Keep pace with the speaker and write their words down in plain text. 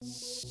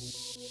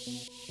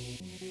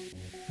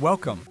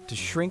Welcome to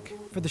Shrink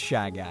for the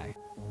Shy Guy.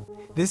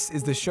 This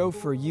is the show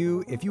for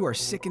you if you are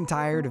sick and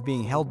tired of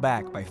being held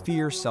back by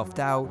fear,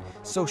 self-doubt,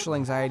 social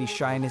anxiety,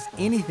 shyness,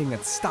 anything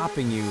that's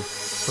stopping you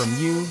from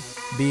you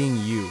being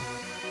you.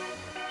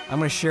 I'm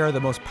going to share the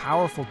most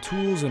powerful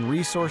tools and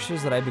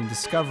resources that I've been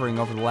discovering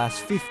over the last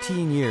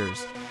 15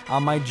 years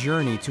on my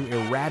journey to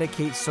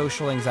eradicate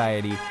social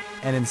anxiety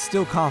and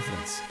instill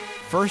confidence,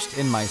 first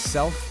in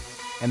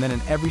myself and then in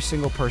every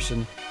single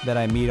person that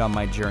I meet on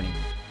my journey.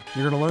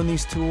 You're going to learn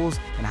these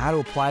tools and how to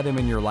apply them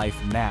in your life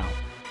now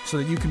so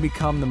that you can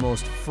become the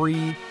most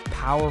free,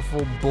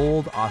 powerful,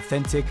 bold,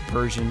 authentic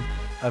version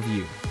of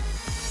you.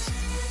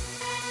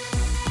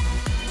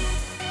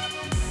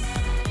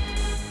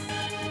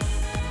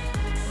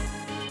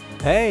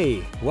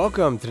 Hey,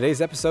 welcome to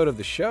today's episode of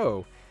the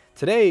show.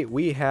 Today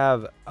we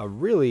have a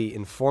really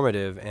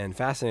informative and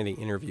fascinating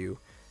interview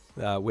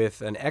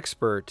with an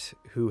expert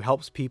who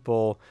helps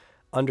people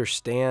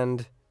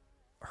understand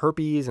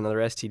herpes and other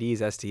STDs,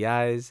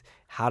 STIs,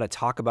 how to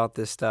talk about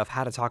this stuff,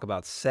 how to talk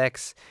about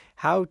sex,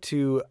 how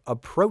to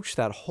approach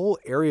that whole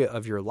area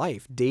of your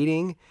life,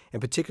 dating,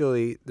 and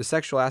particularly the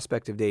sexual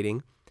aspect of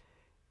dating,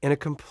 in a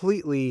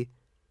completely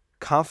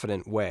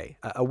confident way,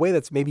 a way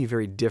that's maybe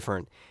very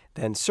different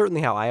than certainly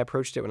how I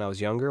approached it when I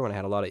was younger, when I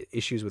had a lot of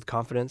issues with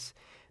confidence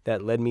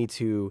that led me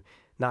to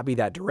not be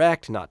that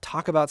direct, not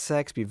talk about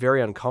sex, be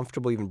very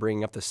uncomfortable even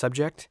bringing up the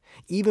subject,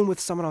 even with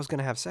someone I was going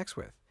to have sex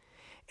with.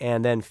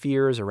 And then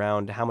fears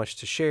around how much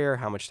to share,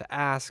 how much to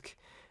ask,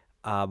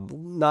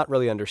 not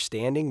really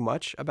understanding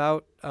much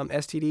about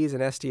STDs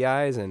and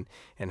STIs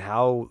and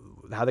how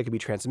they can be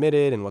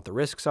transmitted and what the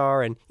risks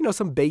are, and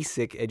some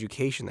basic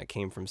education that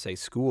came from, say,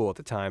 school at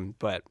the time,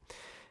 but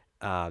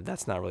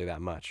that's not really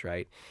that much,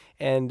 right?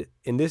 And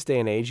in this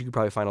day and age, you could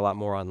probably find a lot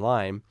more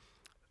online.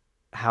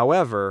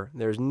 However,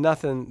 there's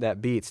nothing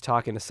that beats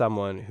talking to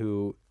someone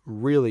who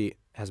really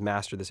has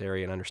mastered this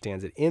area and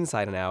understands it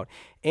inside and out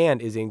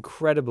and is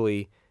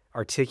incredibly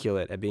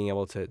articulate at being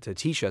able to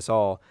teach us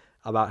all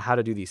about how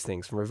to do these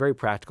things from a very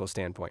practical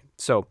standpoint.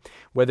 So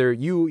whether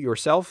you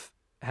yourself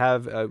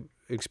have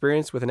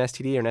experience with an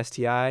STD or an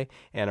STI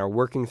and are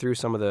working through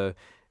some of the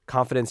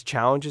confidence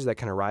challenges that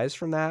can arise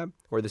from that,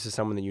 or this is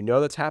someone that you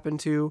know that's happened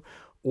to,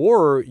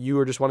 or you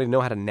are just wanting to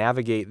know how to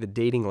navigate the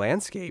dating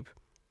landscape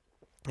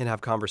and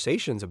have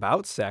conversations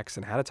about sex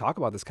and how to talk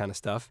about this kind of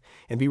stuff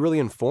and be really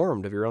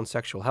informed of your own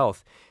sexual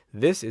health,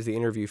 this is the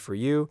interview for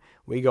you.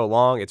 We go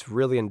long, it's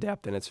really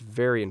in-depth, and it's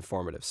very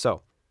informative.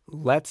 So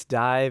let's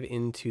dive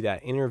into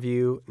that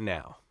interview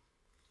now.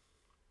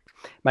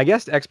 My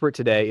guest expert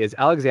today is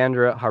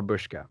Alexandra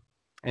Harbushka,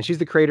 and she's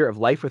the creator of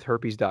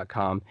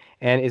LifeWithHerpes.com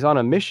and is on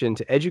a mission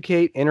to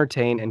educate,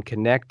 entertain, and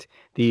connect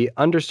the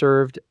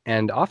underserved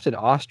and often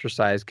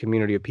ostracized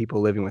community of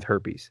people living with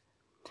herpes.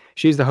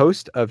 She's the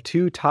host of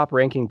 2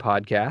 top-ranking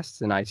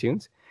podcasts in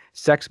iTunes,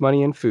 Sex,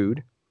 Money, and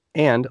Food,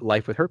 and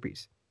Life with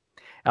Herpes.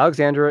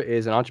 Alexandra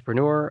is an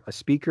entrepreneur, a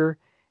speaker,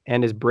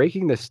 and is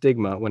breaking the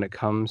stigma when it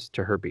comes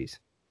to herpes.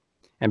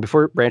 And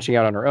before branching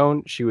out on her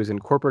own, she was in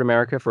corporate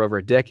America for over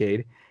a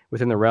decade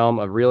within the realm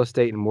of real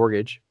estate and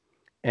mortgage.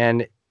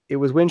 And it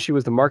was when she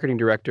was the marketing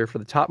director for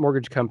the top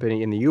mortgage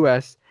company in the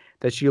U.S.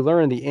 that she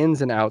learned the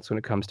ins and outs when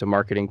it comes to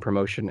marketing,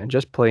 promotion, and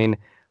just plain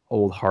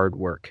old hard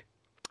work.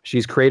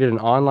 She's created an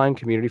online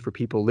community for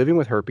people living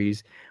with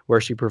herpes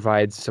where she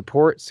provides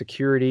support,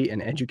 security,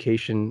 and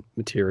education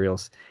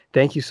materials.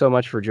 Thank you so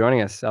much for joining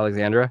us,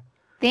 Alexandra.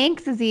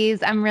 Thanks,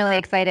 Aziz. I'm really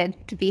excited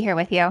to be here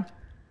with you.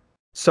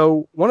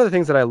 So one of the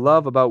things that I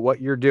love about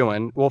what you're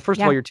doing, well, first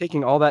of all, you're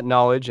taking all that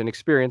knowledge and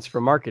experience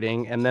from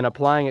marketing and then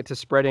applying it to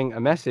spreading a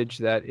message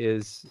that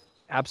is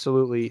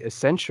absolutely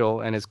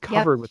essential and is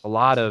covered with a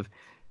lot of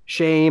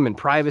shame and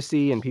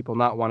privacy and people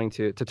not wanting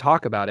to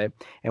talk about it.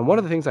 And one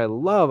of the things I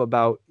love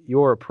about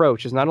your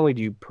approach is not only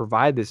do you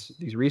provide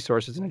these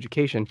resources and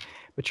education,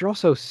 but you're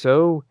also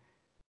so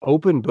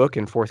open book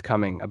and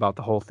forthcoming about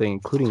the whole thing,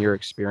 including your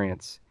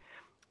experience.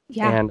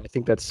 Yeah. And I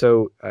think that's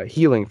so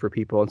healing for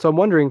people. And so I'm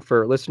wondering,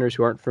 for listeners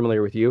who aren't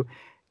familiar with you,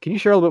 can you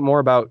share a little bit more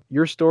about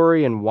your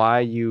story and why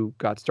you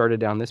got started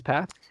down this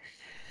path?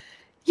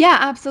 Yeah,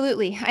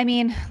 absolutely. I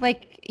mean,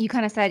 like you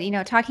kind of said,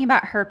 talking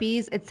about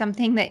herpes, it's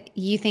something that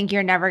you think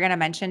you're never going to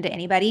mention to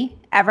anybody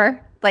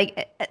ever,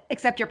 like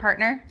except your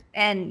partner.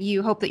 And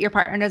you hope that your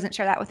partner doesn't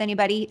share that with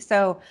anybody.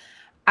 So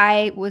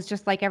I was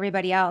just like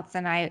everybody else.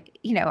 And I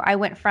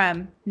went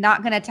from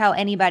not going to tell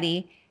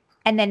anybody,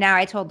 and then now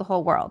I told the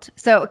whole world.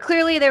 So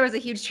clearly there was a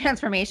huge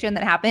transformation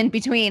that happened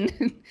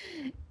between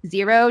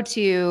 0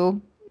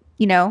 to,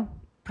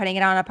 putting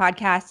it on a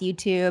podcast,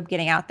 YouTube,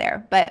 getting out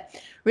there. But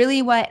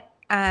really what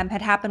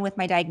had happened with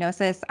my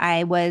diagnosis,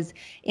 I was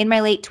in my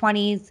late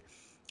 20s.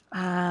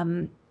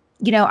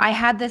 I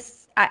had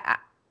this, I'm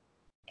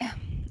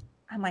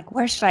like,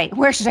 where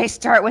should I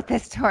start with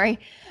this story?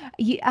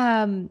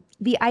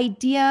 The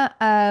idea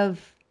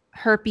of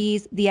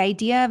herpes, the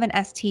idea of an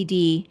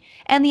STD,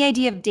 and the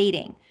idea of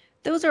dating,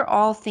 those are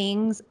all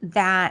things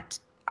that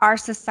our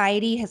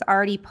society has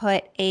already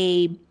put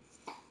a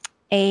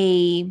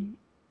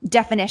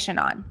definition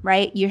on,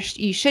 right? You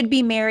should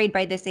be married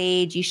by this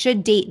age. You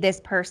should date this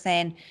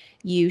person.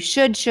 You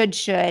should.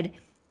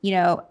 You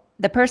know,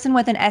 the person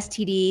with an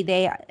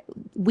STD,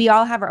 we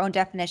all have our own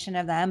definition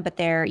of them, but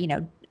they're, you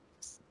know,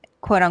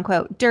 quote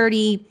unquote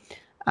dirty.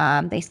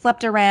 They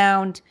slept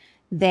around.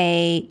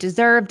 They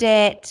deserved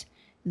it.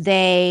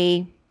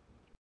 They,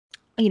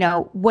 you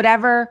know,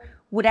 whatever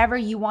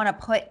you want to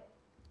put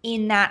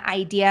in that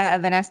idea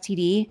of an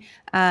STD,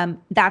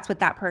 that's what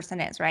that person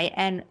is, right?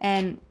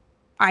 And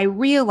I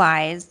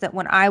realized that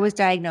when I was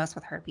diagnosed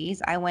with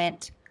herpes, I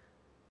went,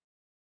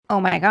 oh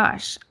my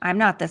gosh, I'm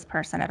not this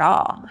person at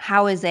all.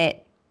 How is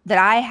it that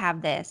I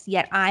have this,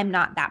 yet I'm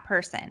not that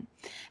person?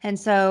 And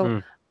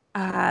so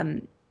that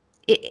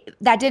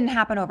didn't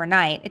happen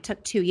overnight. It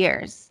took 2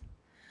 years.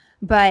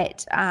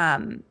 But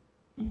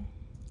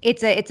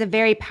it's a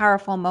very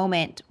powerful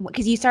moment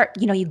because you start,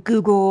 you know, you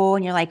Google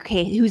and you're like,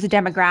 okay, who's the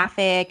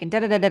demographic and da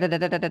da da da da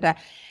da da da,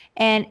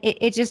 and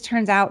it just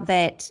turns out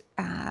that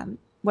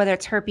whether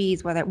it's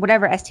herpes,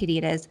 whatever STD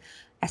it is,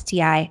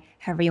 STI,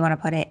 however you want to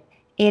put it,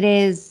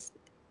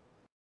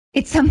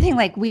 it's something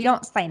like we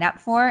don't sign up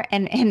for,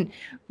 and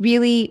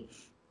really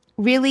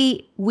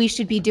we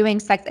should be doing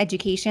sex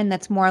education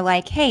that's more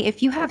like, hey,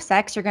 if you have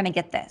sex, you're going to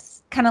get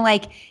this. Kind of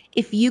like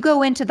if you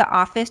go into the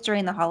office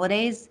during the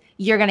holidays,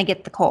 you're going to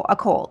get a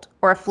cold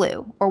or a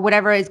flu or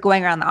whatever is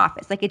going around the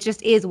office. Like it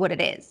just is what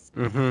it is.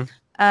 Mm-hmm.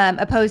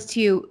 Opposed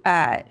to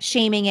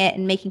shaming it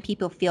and making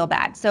people feel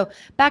bad. So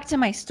back to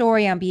my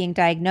story on being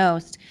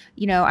diagnosed,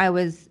 you know, I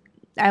was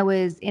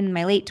in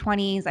my late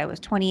 20s. I was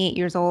 28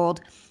 years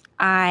old.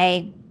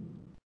 I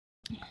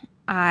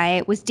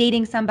was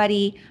dating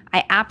somebody.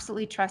 I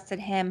absolutely trusted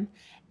him.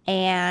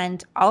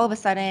 And all of a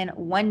sudden,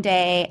 one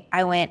day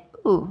I went,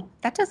 ooh,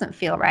 that doesn't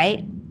feel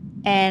right.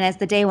 And as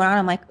the day went on,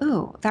 I'm like,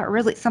 ooh,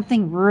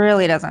 something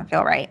really doesn't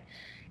feel right.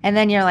 And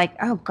then you're like,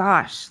 oh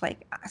gosh,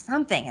 like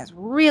something is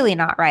really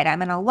not right.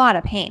 I'm in a lot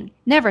of pain.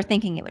 Never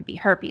thinking it would be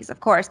herpes, of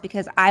course,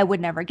 because I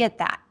would never get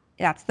that.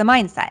 That's the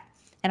mindset.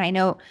 And I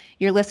know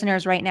your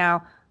listeners right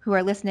now who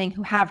are listening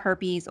who have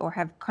herpes or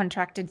have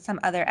contracted some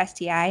other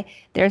STI,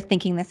 they're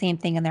thinking the same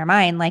thing in their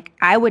mind. Like,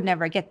 I would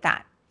never get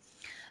that.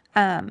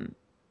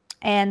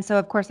 And so,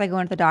 of course, I go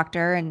into the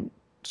doctor and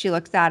she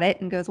looks at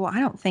it and goes, well, I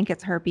don't think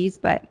it's herpes,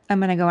 but I'm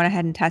going to go on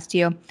ahead and test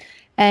you.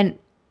 And,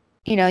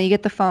 you know, you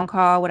get the phone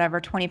call, whatever,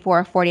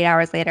 24, 48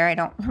 hours later. I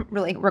don't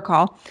really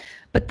recall.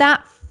 But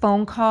that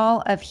phone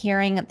call of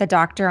hearing the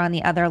doctor on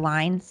the other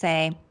line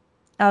say,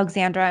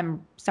 Alexandra,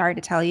 I'm sorry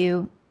to tell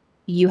you,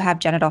 you have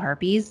genital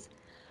herpes,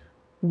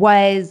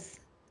 was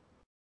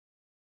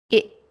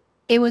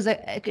it was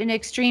an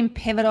extreme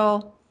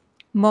pivotal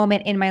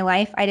moment in my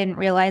life. I didn't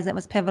realize it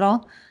was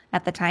pivotal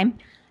at the time,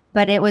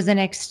 but it was an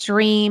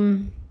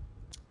extreme,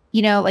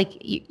 you know, like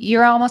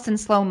you're almost in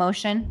slow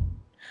motion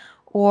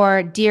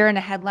or deer in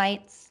the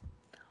headlights,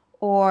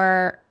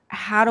 or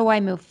how do I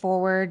move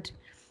forward?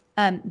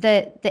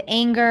 The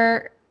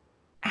anger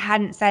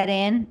hadn't set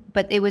in,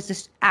 but it was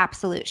just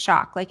absolute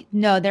shock. Like,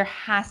 no, there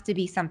has to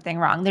be something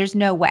wrong. There's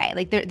no way.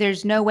 Like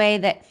there's no way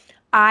that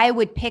I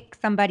would pick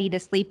somebody to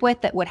sleep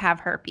with that would have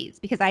herpes,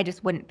 because I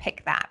just wouldn't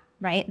pick that,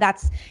 right?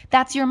 That's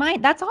your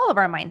mind. That's all of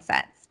our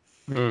mindsets.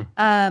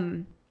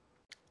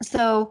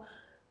 So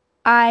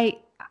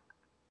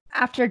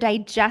after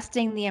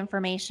digesting the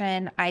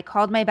information, I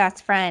called my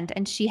best friend,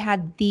 and she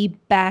had the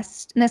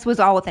best, and this was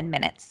all within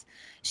minutes.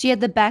 She had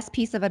the best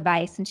piece of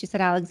advice. And she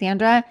said,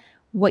 Alexandra,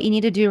 what you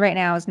need to do right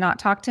now is not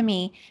talk to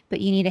me,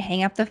 but you need to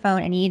hang up the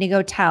phone and you need to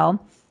go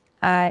tell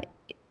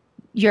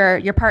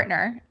your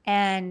partner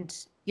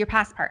and your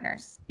past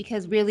partners,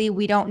 because really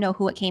we don't know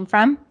who it came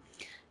from.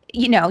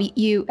 You know,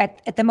 you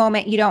at the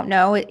moment you don't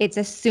know. It's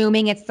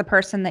assuming it's the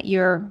person that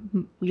you're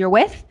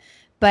with,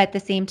 but at the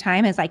same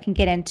time, as I can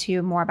get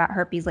into more about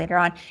herpes later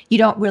on, you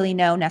don't really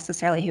know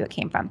necessarily who it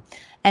came from.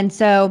 And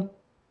so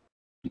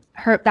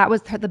that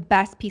was the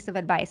best piece of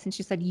advice. And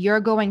she said, you're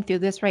going through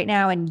this right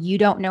now and you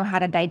don't know how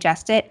to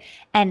digest it,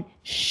 and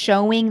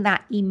showing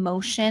that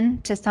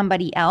emotion to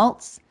somebody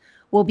else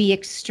will be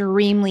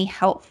extremely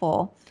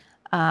helpful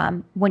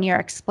when you're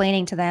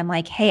explaining to them,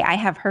 like, hey, I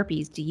have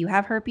herpes. Do you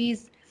have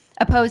herpes?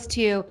 Opposed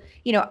to,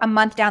 you know, a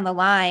month down the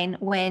line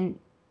when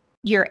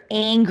you're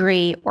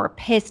angry or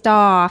pissed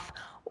off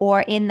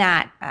or in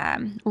that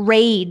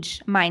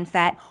rage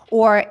mindset,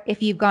 or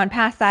if you've gone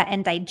past that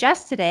and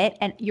digested it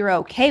and you're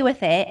okay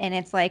with it and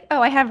it's like,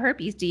 oh, I have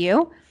herpes, do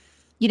you?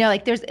 You know,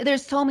 like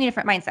there's so many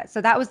different mindsets.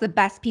 So that was the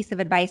best piece of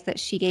advice that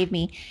she gave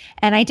me.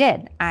 And I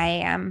did.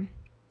 I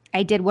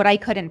did what I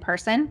could in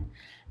person.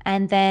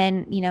 And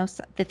then, you know,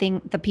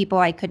 the people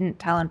I couldn't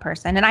tell in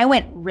person. And I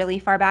went really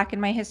far back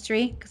in my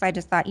history because I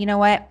just thought, you know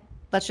what,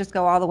 let's just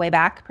go all the way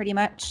back pretty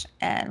much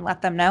and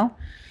let them know.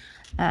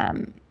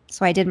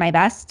 So I did my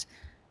best.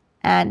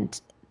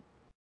 And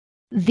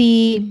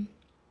the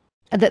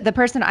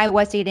person I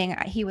was dating,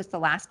 he was the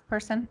last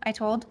person I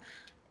told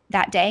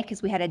that day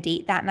because we had a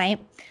date that night.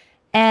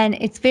 And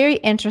it's very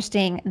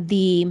interesting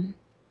the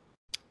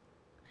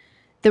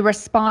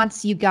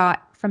response you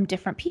got from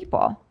different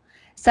people.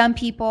 Some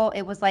people,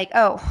 it was like,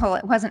 oh, well,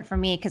 it wasn't for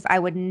me because I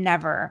would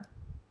never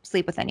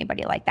sleep with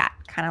anybody like that.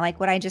 Kind of like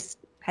what I just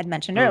had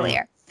mentioned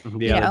earlier.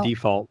 Yeah, the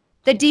default.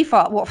 The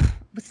default, well,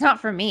 it's not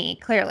for me,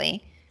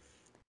 clearly.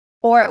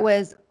 Or it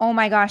was, oh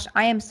my gosh,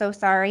 I am so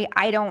sorry.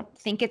 I don't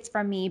think it's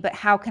from me, but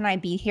how can I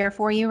be here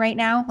for you right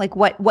now? Like,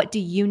 what do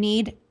you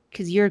need?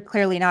 Because you're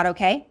clearly not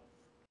okay.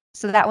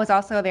 So that was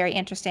also a very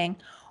interesting.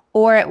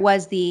 Or it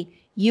was the,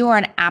 you are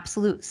an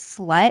absolute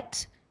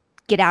slut.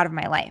 Get out of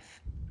my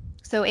life.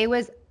 So it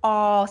was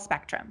all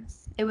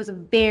spectrums. It was a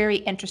very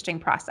interesting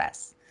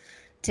process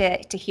to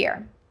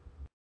hear.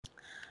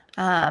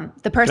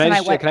 The person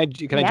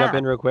can I jump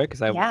in real quick?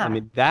 Because I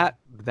mean that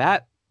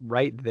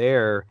right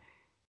there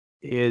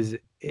is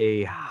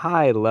a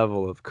high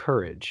level of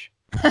courage.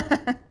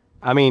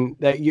 I mean,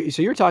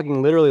 so you're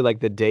talking literally like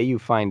the day you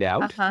find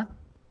out?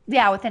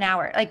 Yeah, within an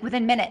hour, like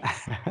within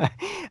minutes.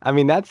 I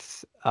mean,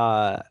 that's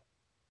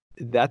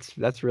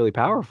really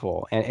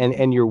powerful.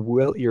 And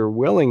your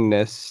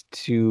willingness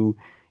to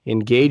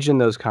engage in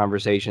those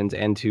conversations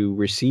and to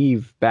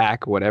receive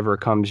back whatever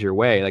comes your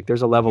way. Like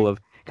there's a level of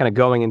kind of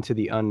going into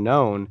the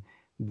unknown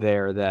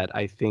there that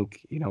I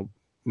think,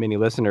 many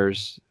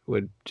listeners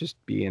would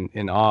just be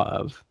in awe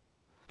of.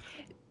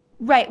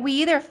 Right. We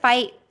either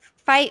fight,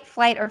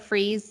 flight, or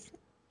freeze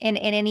in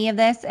any of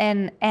this.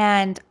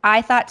 And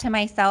I thought to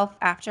myself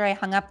after I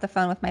hung up the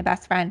phone with my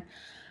best friend,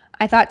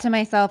 I thought to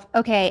myself,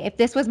 okay, if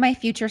this was my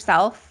future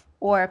self,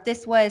 or if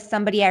this was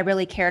somebody I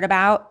really cared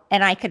about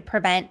and I could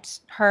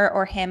prevent her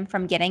or him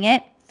from getting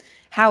it,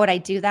 how would I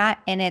do that?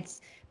 And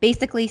it's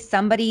basically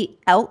somebody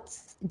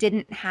else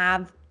didn't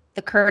have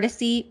the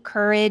courtesy,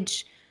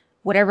 courage,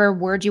 whatever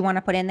word you want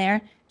to put in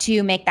there,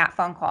 to make that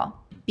phone call.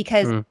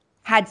 Because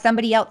had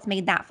somebody else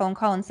made that phone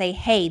call and say,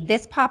 hey,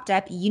 this popped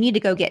up, you need to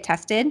go get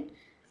tested,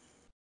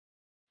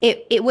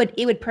 it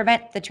would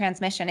prevent the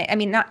transmission. I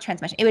mean, not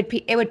transmission.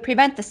 It would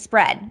prevent the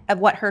spread of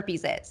what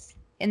herpes is.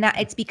 And that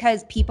it's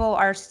because people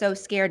are so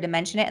scared to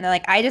mention it. And they're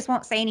like, I just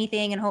won't say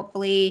anything and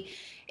hopefully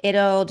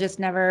it'll just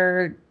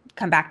never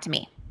come back to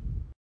me.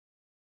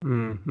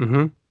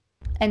 Mm-hmm.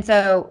 And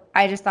so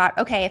I just thought,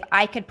 okay, if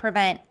I could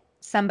prevent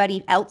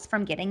somebody else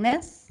from getting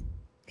this,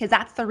 because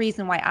that's the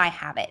reason why I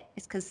have it,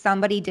 is because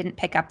somebody didn't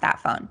pick up that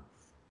phone.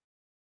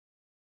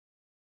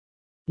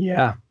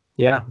 Yeah.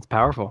 Yeah. It's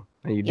powerful.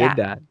 And you did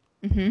that.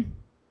 Mm-hmm.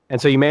 And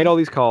so you made all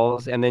these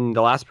calls, and then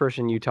the last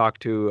person you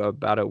talked to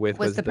about it with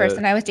was the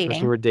person I was dating.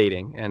 Person you were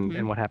dating,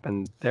 and what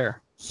happened there?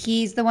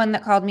 He's the one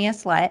that called me a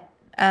slut.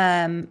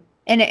 And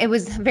it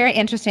was very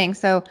interesting.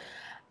 So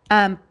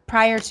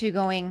prior to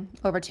going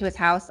over to his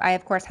house, I,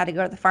 of course, had to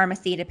go to the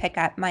pharmacy to pick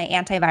up my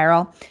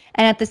antiviral.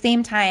 And at the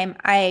same time,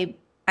 I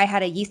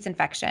had a yeast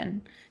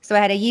infection. So I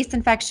had a yeast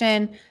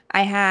infection.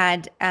 I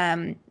had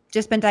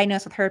just been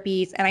diagnosed with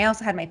herpes, and I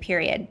also had my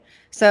period.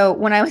 So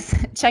when I was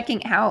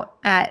checking out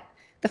at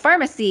the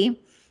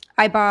pharmacy,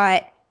 I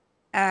bought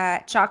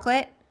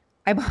chocolate,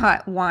 I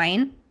bought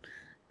wine,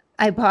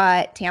 I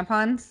bought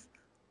tampons,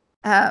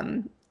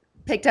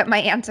 picked up my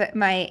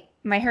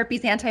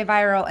herpes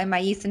antiviral and my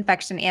yeast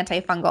infection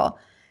antifungal.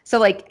 So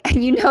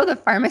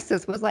the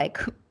pharmacist was like,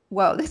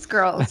 whoa, this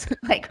girl's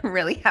like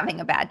really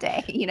having a bad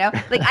day,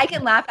 like I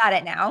can laugh at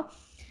it now.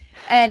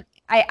 And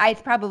I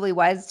probably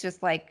was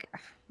just like,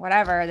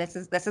 whatever, this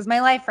is my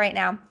life right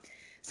now.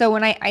 So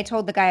when I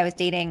told the guy I was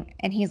dating,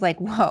 and he's like,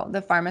 whoa,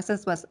 the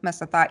pharmacist must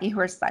have thought you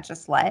were such a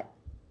slut.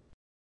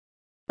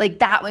 Like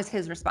that was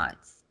his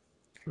response.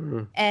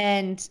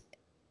 And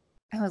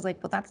I was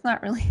like, well, that's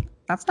not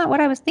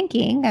what I was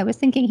thinking. I was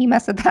thinking he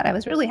must have thought I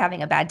was really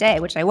having a bad day,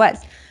 which I was.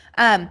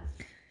 And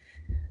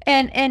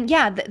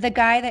yeah, the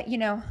guy that,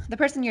 the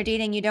person you're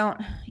dating,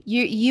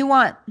 you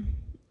want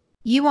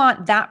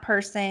that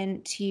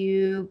person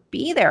to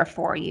be there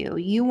for you.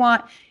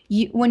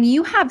 When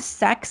you have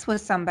sex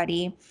with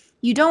somebody,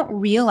 you don't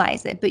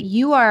realize it, but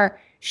you are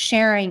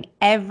sharing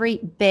every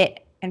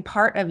bit and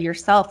part of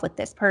yourself with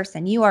this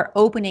person. You are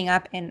opening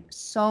up in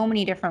so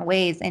many different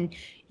ways, and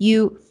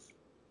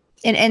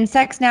and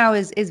sex now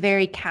is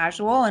very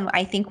casual, and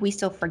I think we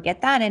still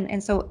forget that.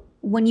 And so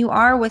when you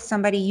are with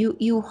somebody,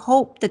 you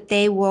hope that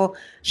they will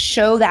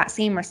show that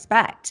same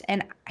respect.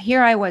 And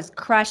here I was,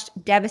 crushed,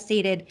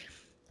 devastated,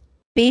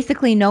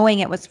 basically knowing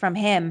it was from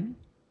him.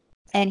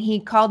 And he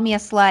called me a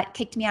slut,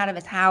 kicked me out of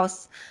his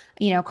house,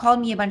 called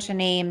me a bunch of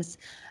names.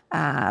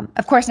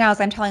 Of course, now as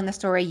I'm telling the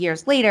story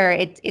years later,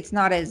 it's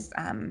not as,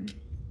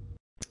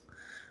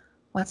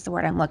 what's the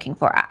word I'm looking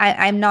for?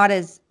 I'm not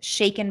as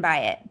shaken by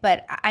it.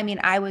 But I mean,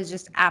 I was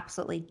just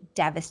absolutely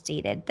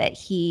devastated that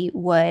he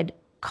would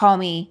call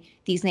me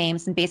these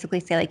names and basically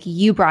say, like,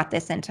 you brought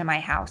this into my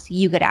house.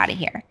 You get out of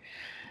here.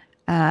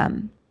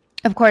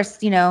 Of course,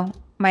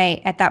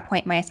 at that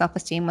point, my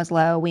self-esteem was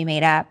low. We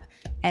made up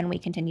and we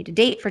continued to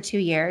date for 2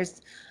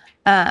 years.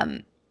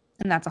 And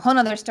that's a whole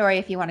nother story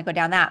if you want to go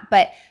down that.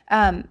 But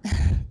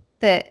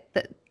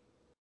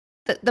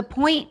the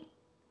point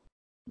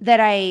that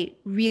I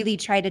really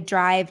try to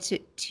drive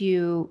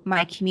to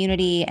my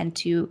community and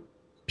to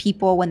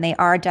people when they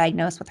are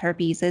diagnosed with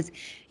herpes is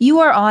you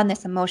are on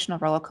this emotional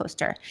roller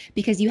coaster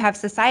because you have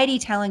society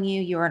telling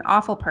you you're an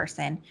awful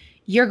person.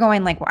 you're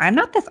going like, well, I'm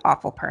not this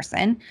awful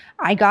person.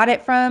 I got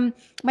it from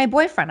my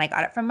boyfriend. I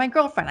got it from my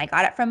girlfriend. I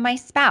got it from my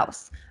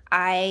spouse.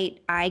 I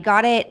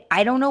got it.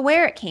 I don't know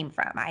where it came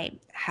from. I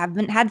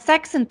haven't had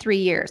sex in 3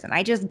 years and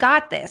I just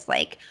got this.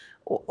 Like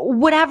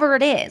whatever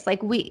it is,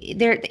 like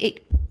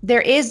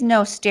there is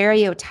no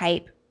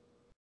stereotype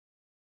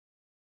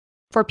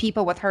for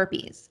people with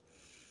herpes.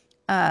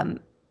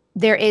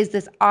 There is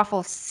this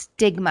awful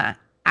stigma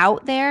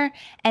out there.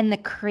 And the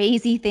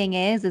crazy thing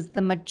is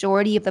the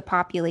majority of the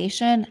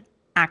population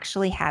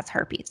actually has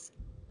herpes.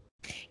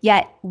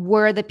 Yet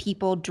we're the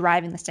people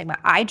driving the stigma.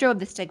 I drove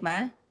the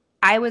stigma.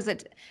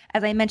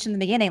 As I mentioned in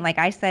the beginning, like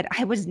I said,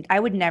 I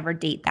would never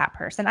date that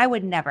person. I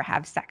would never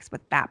have sex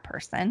with that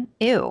person.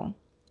 Ew.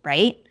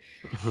 Right.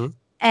 Mm-hmm.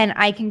 And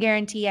I can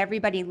guarantee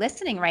everybody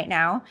listening right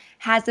now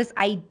has this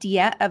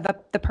idea of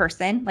the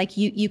person. Like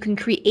you can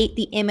create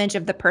the image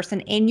of the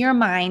person in your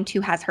mind who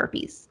has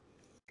herpes.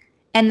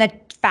 And the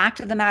fact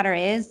of the matter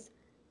is,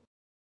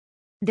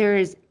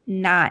 there's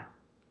not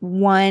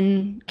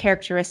one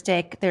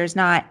characteristic.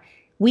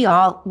 We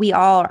all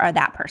are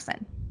that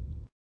person.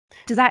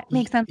 Does that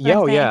make sense?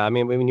 Yeah, yeah. I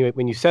mean,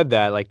 when you said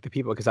that, like the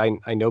people, because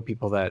I know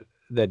people that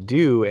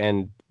do,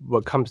 and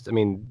what comes, I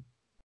mean,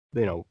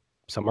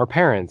 some are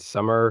parents,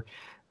 some are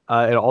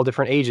at all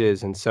different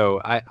ages, and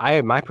so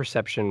my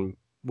perception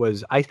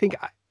was, I think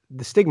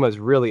the stigma is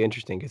really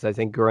interesting because I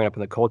think growing up in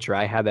the culture,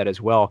 I had that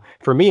as well.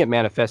 For me, it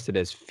manifested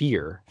as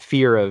fear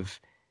of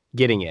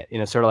getting it.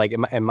 Sort of like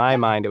in my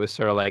mind, it was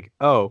sort of like,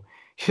 oh,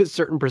 a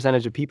certain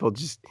percentage of people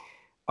just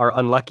are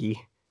unlucky.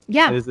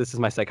 Yeah. And this is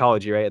my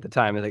psychology, right, at the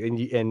time. Like,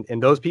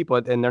 and those people,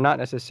 and they're not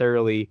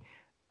necessarily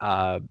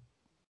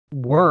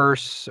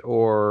worse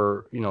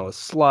or a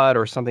slut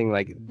or something.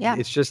 Like,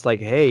 it's just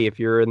like, hey, if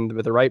you're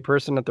with the right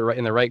person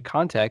in the right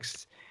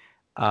context,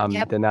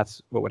 then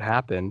that's what would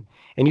happen.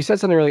 And you said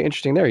something really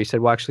interesting there. You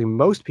said, well, actually,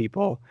 most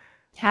people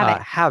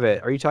have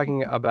it. Are you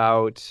talking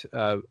about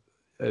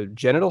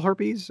genital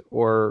herpes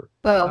or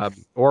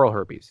both? Oral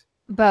herpes?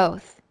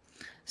 Both.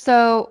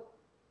 So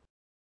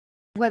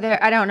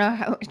I don't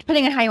know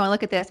depending on how you want to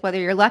look at this, whether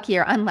you're lucky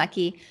or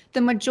unlucky,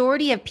 the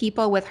majority of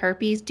people with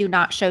herpes do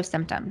not show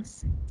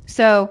symptoms.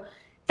 So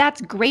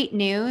that's great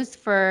news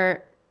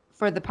for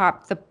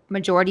the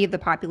majority of the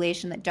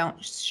population that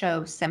don't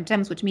show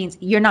symptoms, which means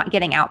you're not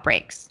getting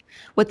outbreaks.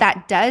 What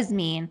that does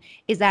mean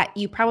is that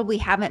you probably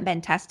haven't been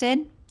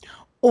tested,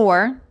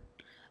 or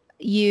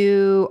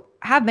you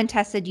have been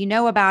tested, you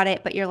know about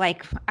it, but you're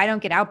like, I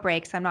don't get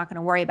outbreaks, I'm not going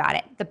to worry about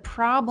it. The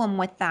problem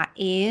with that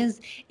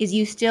is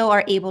you still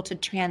are able to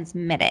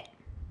transmit it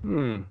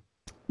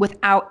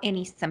without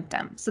any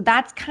symptoms. So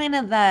that's kind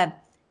of the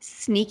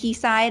sneaky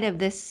side of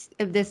this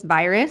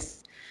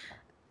virus.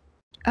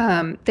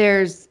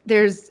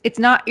 It's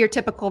not your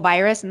typical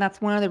virus, and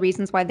that's one of the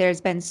reasons why there's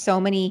been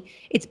so many.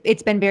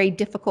 It's been very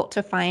difficult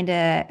to find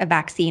a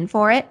vaccine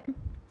for it,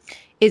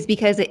 is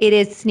because it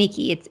is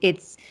sneaky.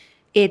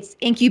 Its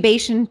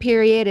incubation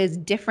period is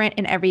different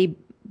in every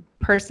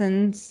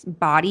person's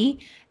body,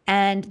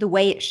 and the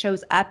way it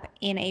shows up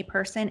in a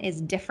person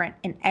is different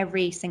in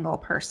every single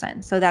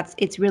person. So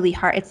it's really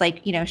hard. It's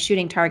like,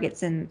 shooting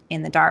targets in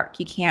the dark.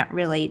 You can't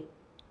really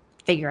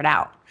figure it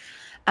out.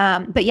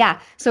 But yeah,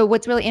 so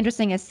what's really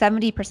interesting is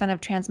 70% of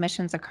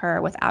transmissions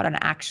occur without an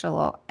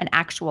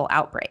actual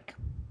outbreak.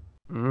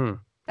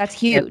 That's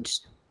huge.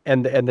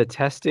 And the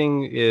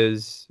testing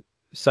is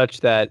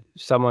such that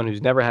someone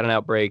who's never had an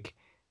outbreak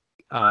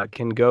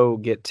can go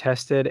get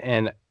tested.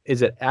 And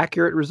is it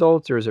accurate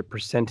results, or is it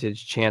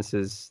percentage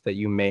chances that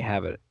you may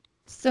have it?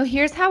 So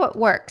here's how it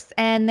works.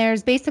 And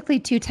there's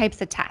basically two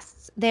types of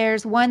tests.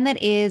 There's one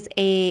that is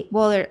I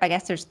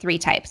guess there's three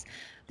types.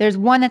 There's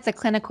one that's a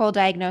clinical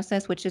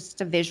diagnosis, which is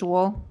just a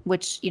visual,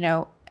 which,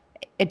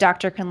 a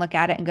doctor can look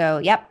at it and go,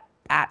 yep,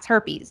 that's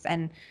herpes.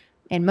 And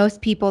in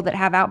most people that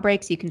have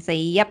outbreaks, you can say,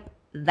 yep,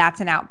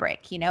 that's an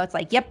outbreak. It's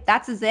like, yep,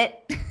 that's a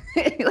zit.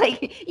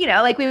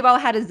 like we've all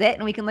had a zit,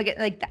 and we can look at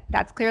like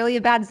that's clearly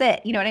a bad zit.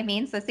 You know what I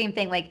mean? So same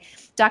thing, like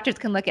doctors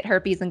can look at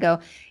herpes and go,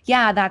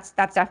 yeah, that's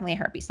definitely a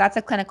herpes. That's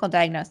a clinical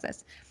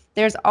diagnosis.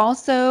 There's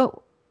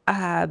also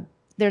one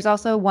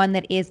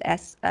that is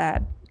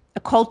a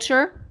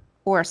culture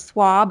or a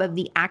swab of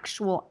the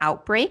actual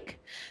outbreak.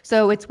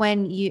 So it's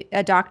when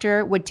a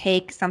doctor would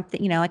take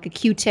something, like a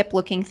Q-tip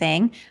looking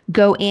thing,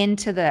 go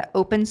into the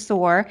open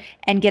sore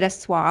and get a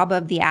swab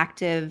of the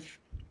active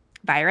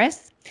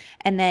virus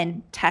and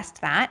then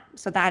test that.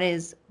 So that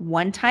is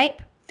one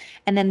type.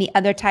 And then the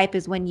other type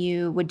is when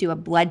you would do a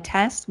blood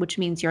test, which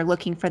means you're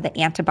looking for the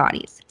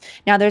antibodies.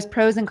 Now, there's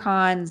pros and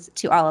cons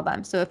to all of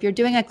them. So if you're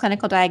doing a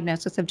clinical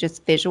diagnosis of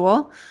just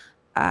visual,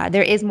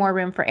 there is more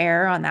room for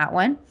error on that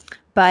one.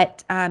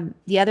 But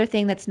the other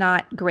thing that's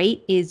not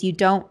great is you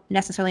don't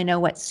necessarily know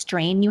what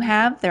strain you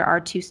have. There are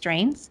two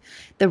strains.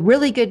 The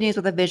really good news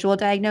with a visual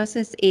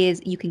diagnosis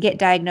is you can get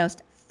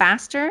diagnosed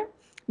faster,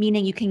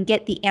 meaning you can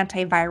get the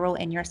antiviral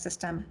in your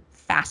system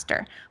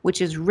faster, which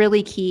is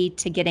really key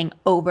to getting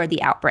over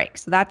the outbreak.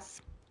 So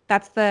that's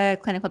the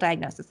clinical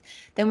diagnosis.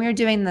 Then we were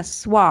doing the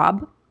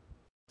swab.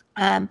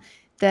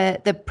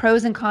 The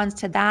pros and cons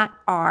to that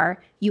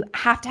are you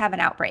have to have an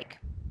outbreak.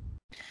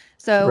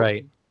 So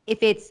Right.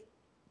 if it's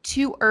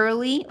too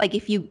early, like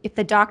if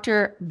the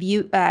doctor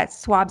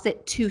swabs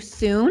it too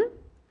soon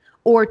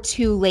or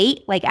too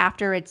late, like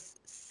after it's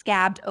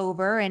scabbed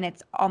over and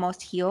it's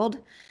almost healed,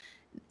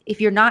 if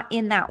you're not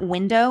in that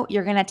window,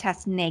 you're going to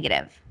test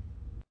negative.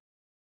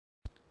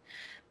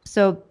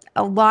 So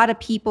a lot of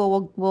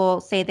people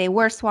will say they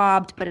were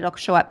swabbed, but it'll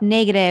show up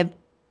negative.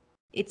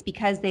 It's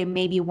because they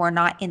maybe were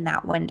not in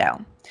that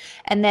window.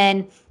 And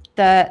then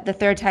the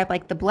third type,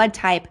 like the blood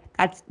type,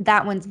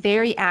 that one's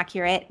very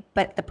accurate,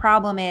 but the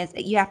problem is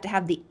that you have to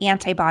have the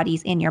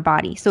antibodies in your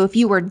body. So if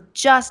you were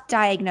just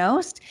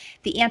diagnosed,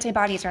 the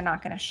antibodies are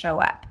not going to show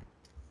up.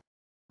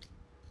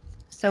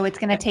 So it's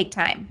going to take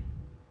time.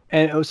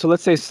 And so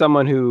let's say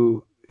someone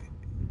who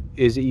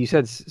is, you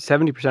said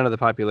 70% of the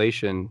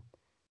population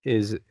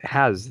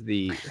has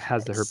the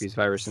herpes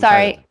virus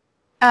inside of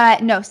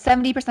it. No,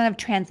 70% of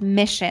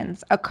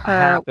transmissions occur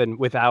Happen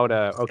without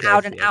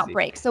an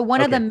outbreak. So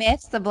one of the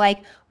myths of like,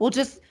 well,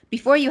 just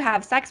before you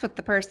have sex with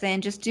the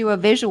person, just do a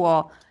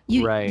visual.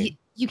 You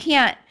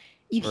can't.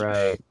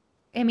 Right.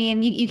 I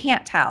mean, you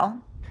can't tell.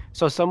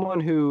 So someone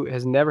who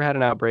has never had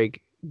an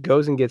outbreak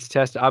goes and gets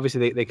tested.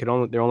 Obviously,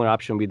 their only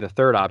option would be the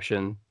third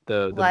option,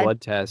 the blood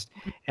test,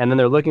 and then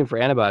they're looking for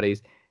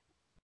antibodies.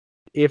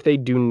 If they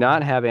do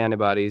not have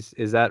antibodies,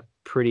 is that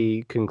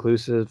pretty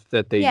conclusive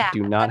that they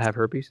do not have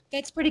herpes?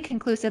 That's pretty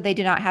conclusive. They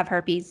do not have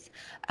herpes.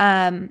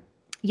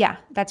 Yeah,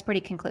 that's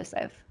pretty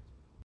conclusive.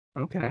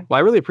 Okay. Well,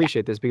 I really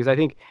appreciate this because I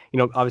think,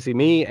 obviously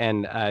me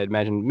and I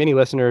imagine many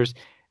listeners,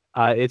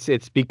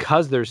 it's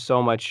because there's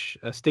so much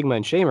stigma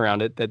and shame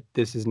around it that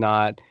this is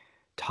not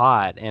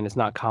taught and it's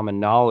not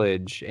common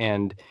knowledge,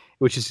 and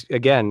which is,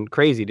 again,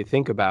 crazy to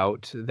think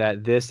about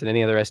that this and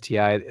any other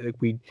STI,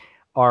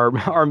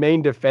 our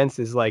main defense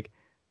is like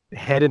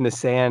head in the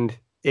sand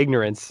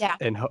ignorance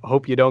and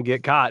hope you don't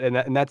get caught,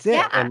 and that's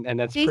it. And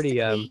that's pretty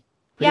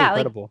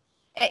incredible.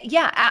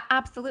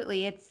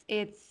 Absolutely.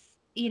 It's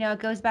it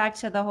goes back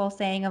to the whole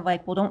saying of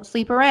like, well, don't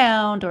sleep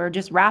around or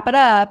just wrap it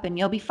up and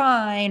you'll be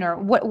fine, or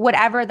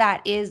whatever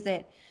that is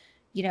that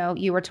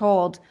you were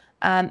told.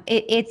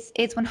 It's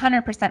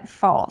 100%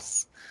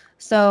 false.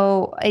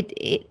 So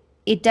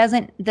it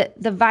doesn't,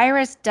 the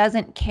virus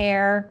doesn't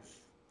care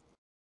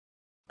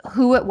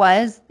who it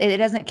was. It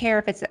doesn't care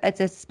if it's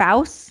a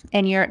spouse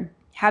and you're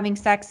having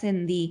sex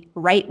in the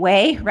right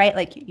way, right?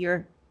 Like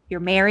you're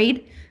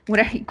married,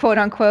 whatever, quote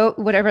unquote,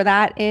 whatever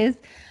that is.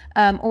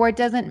 Or it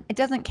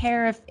doesn't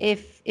care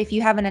if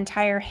you have an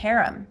entire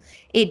harem.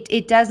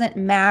 It doesn't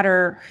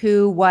matter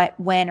who, what,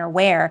 when, or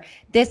where.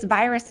 This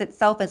virus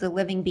itself is a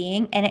living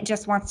being and it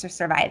just wants to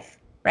survive,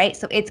 right?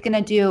 So it's going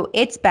to do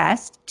its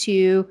best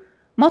to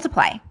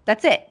multiply.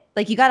 That's it.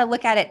 Like you got to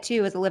look at it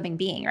too as a living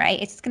being,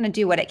 right? It's just going to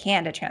do what it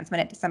can to transmit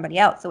it to somebody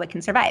else so it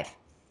can survive.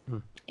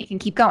 It can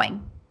keep going.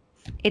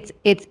 It's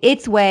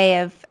its way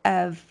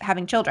of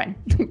having children,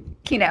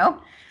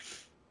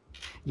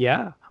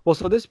 Yeah. Well,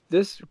 so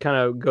this kind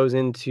of goes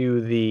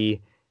into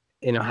the,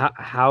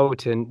 how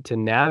to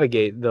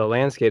navigate the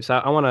landscape. So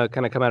I want to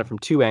kind of come at it from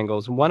two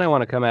angles. One, I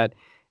want to come at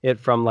it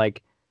from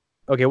like,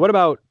 okay, what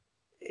about,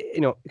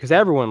 because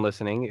everyone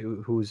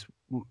listening who's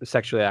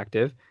sexually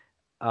active,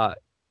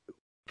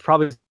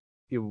 probably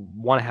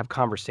want to have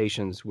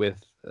conversations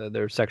with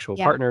their sexual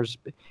partners,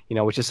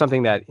 which is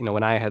something that,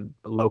 when I had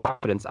low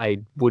confidence, I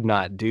would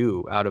not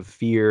do out of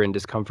fear and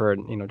discomfort,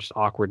 just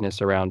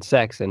awkwardness around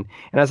sex. And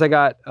as I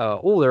got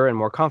older and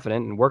more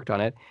confident and worked on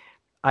it,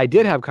 I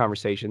did have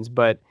conversations,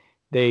 but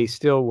they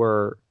still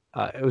were,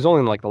 it was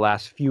only in like the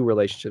last few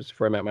relationships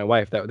before I met my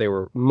wife that they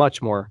were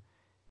much more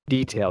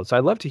detailed. So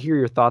I'd love to hear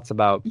your thoughts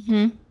about,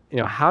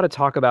 how to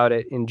talk about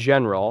it in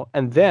general.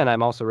 And then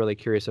I'm also really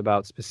curious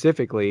about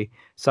specifically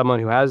someone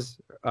who has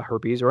a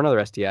herpes or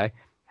another STI,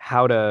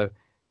 how to,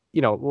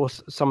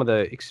 some of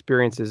the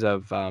experiences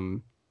of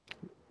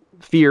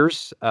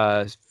fears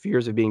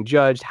of being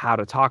judged, how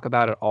to talk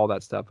about it, all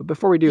that stuff. But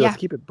before we do, let's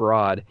keep it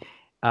broad.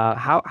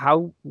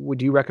 How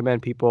would you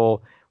recommend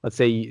people, let's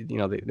say,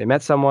 they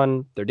met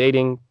someone, they're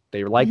dating,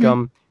 they like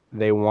them,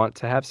 they want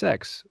to have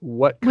sex.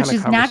 What kind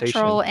of conversation? Which is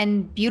natural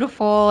and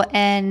beautiful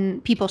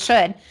and people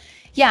should.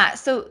 Yeah.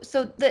 So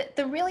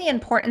the really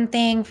important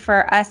thing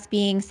for us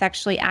being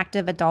sexually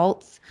active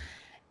adults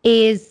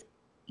is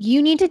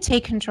you need to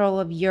take control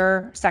of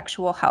your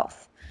sexual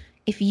health.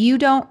 If you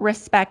don't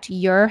respect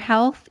your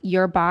health,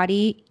 your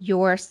body,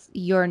 your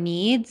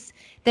needs,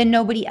 then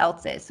nobody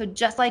else is. So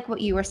just like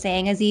what you were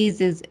saying,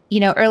 Aziz, is,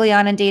 early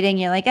on in dating,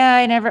 you're like,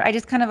 I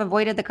just kind of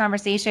avoided the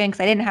conversation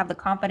because I didn't have the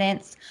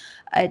confidence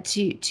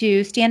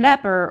to stand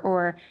up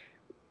or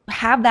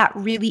have that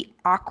really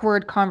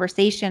awkward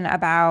conversation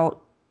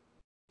about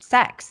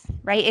sex,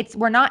 right?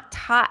 We're not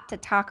taught to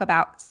talk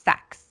about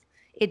sex.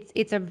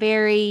 It's a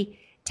very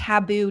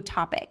taboo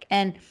topic.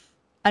 And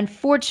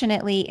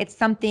unfortunately, it's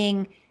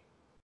something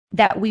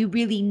that we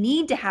really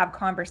need to have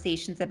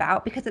conversations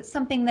about because it's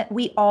something that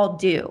we all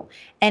do.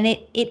 And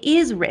it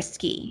is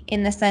risky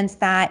in the sense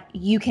that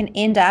you can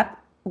end up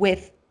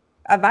with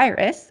a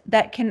virus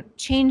that can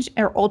change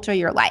or alter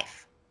your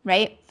life,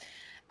 right?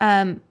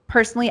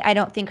 Personally, I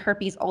don't think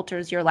herpes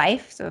alters your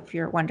life. So if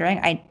you're wondering,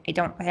 I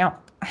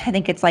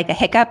think it's like a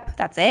hiccup.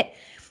 That's it.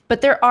 But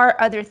there are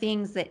other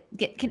things that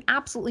can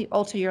absolutely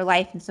alter your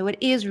life. And so it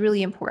is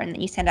really important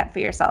that you stand up for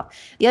yourself.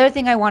 The other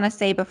thing I want to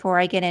say before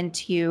I get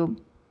into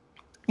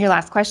your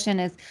last question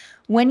is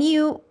when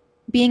you,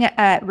 being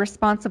a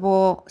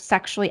responsible,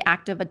 sexually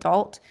active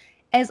adult,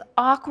 as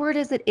awkward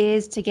as it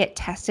is to get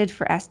tested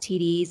for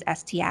STDs,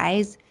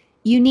 STIs,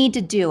 you need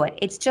to do it.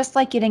 It's just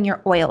like getting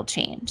your oil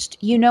changed.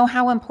 You know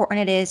how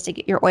important it is to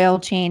get your oil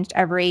changed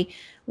every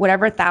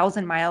whatever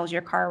 1,000 miles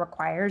your car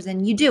requires,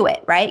 and you do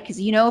it, right?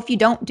 Because you know if you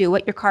don't do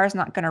it, your car is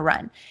not going to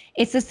run.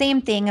 It's the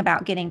same thing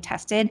about getting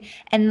tested.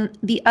 And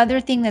the other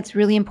thing that's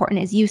really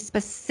important is you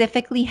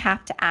specifically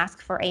have to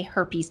ask for a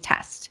herpes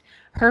test.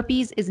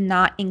 Herpes is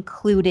not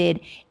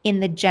included in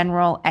the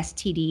general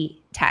STD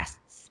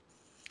tests.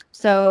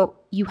 So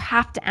you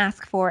have to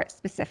ask for it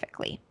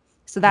specifically.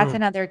 So that's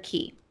another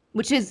key,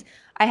 which is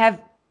I have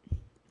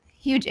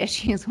huge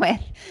issues with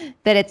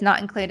that it's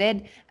not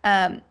included,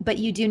 but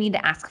you do need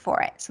to ask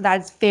for it. So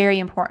that's very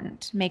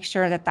important to make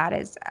sure that that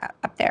is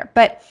up there.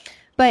 But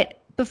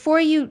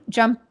before you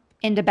jump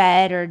into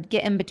bed or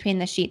get in between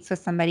the sheets with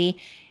somebody,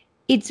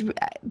 it's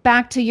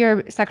back to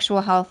your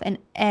sexual health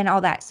and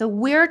all that. So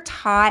we're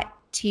taught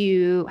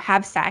to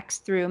have sex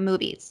through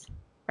movies,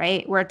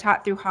 right? We're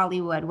taught through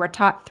Hollywood. We're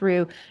taught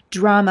through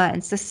drama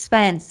and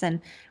suspense and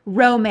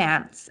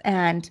romance.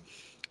 And,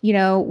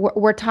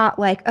 we're taught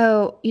like,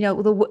 oh,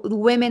 the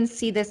women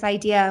see this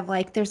idea of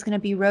like, there's going to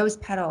be rose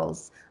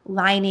petals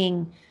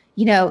lining,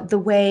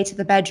 the way to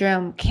the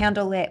bedroom,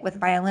 candlelit with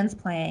violins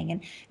playing.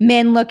 And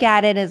men look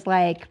at it as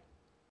like,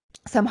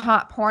 some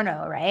hot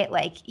porno, right?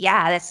 Like,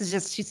 yeah, she's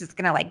just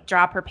gonna like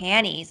drop her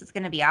panties. It's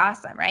gonna be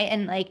awesome, right?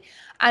 And like,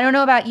 I don't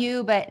know about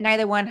you, but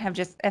neither one have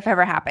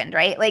ever happened,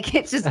 right? Like,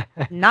 it's just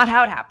not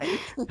how it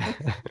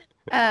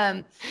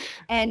happens.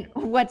 And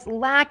what's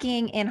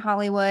lacking in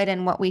Hollywood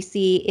and what we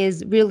see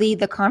is really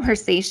the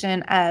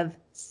conversation of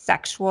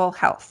sexual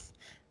health,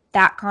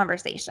 that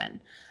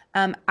conversation.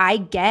 I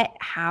get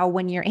how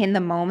when you're in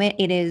the moment,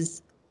 it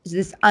is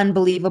this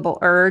unbelievable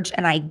urge,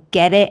 and I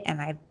get it,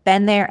 and I've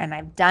been there, and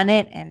I've done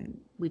it, and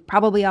we've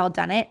probably all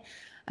done it.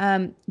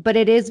 But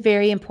it is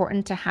very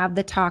important to have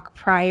the talk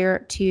prior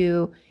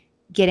to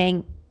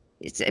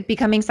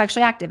becoming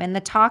sexually active. And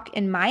the talk,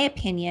 in my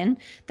opinion,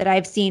 that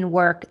I've seen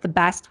work the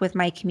best with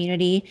my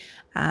community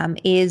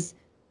is,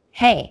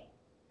 hey,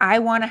 I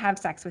want to have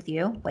sex with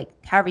you, like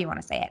however you want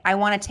to say it. I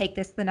want to take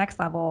this to the next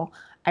level.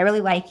 I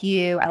really like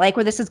you. I like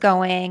where this is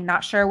going.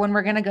 Not sure when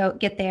we're going to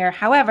get there.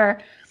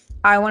 However,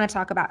 I want to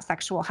talk about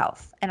sexual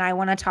health, and I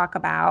want to talk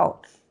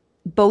about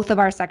both of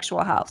our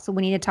sexual health. So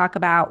we need to talk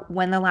about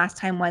when the last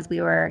time was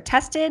we were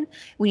tested.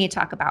 We need to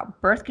talk about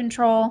birth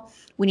control.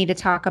 We need to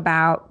talk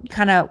about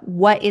kind of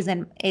what is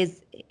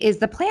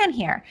the plan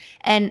here.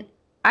 And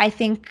I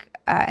think,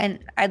 and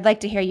I'd like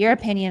to hear your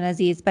opinion,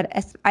 Aziz, but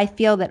I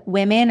feel that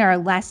women are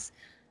less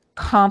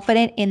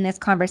confident in this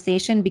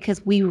conversation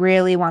because we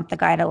really want the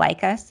guy to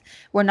like us.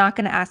 We're not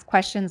going to ask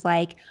questions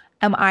like,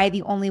 am I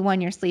the only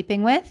one you're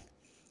sleeping with?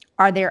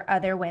 Are there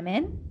other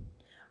women?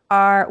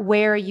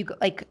 Where are you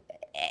like,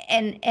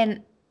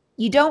 and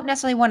you don't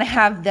necessarily want to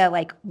have the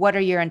like, what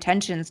are your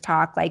intentions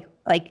talk,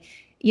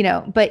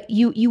 but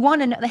you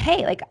want to know,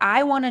 hey, like,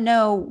 I want to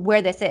know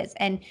where this is.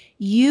 And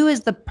you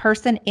as the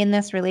person in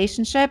this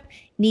relationship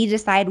need to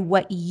decide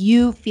what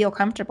you feel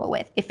comfortable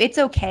with. If it's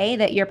okay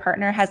that your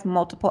partner has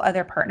multiple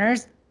other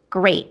partners,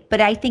 great. But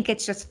I think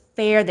it's just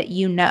fair that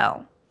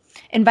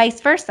and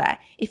vice versa.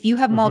 If you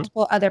have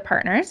multiple other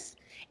partners,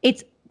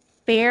 it's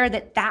fair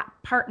that that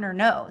partner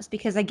knows,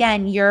 because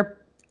again, you're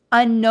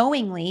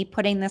unknowingly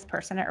putting this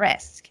person at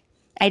risk.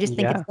 I just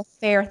think it's the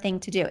fair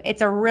thing to do.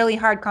 It's a really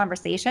hard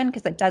conversation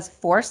because it does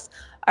force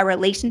a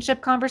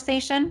relationship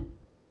conversation.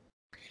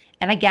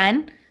 And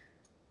again,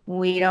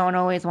 we don't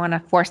always want to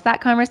force that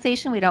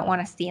conversation. We don't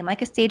want to seem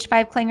like a stage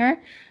 5 clinger.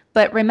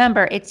 But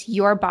remember, it's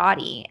your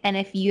body. And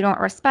if you don't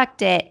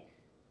respect it,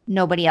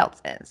 nobody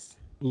else is.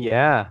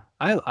 Yeah,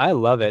 I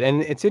love it.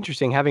 And it's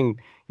interesting having,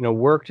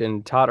 worked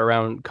and taught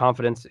around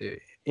confidence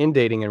in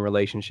dating and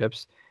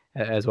relationships,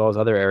 as well as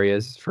other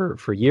areas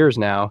for years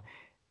now.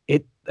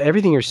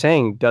 Everything you're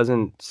saying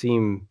doesn't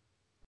seem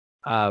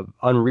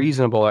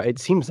unreasonable. It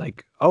seems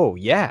like, oh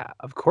yeah,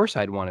 of course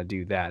I'd want to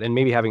do that. And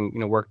maybe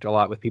having, worked a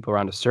lot with people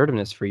around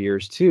assertiveness for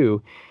years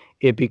too,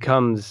 it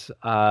becomes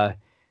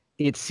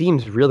it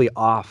seems really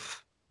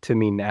off to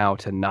me now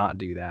to not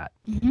do that.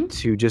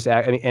 To just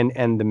act,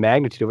 and the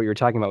magnitude of what you were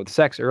talking about with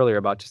sex earlier,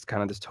 about just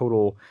kind of this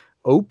total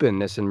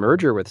openness and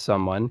merger with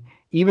someone,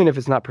 even if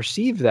it's not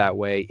perceived that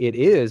way, it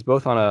is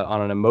both on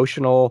an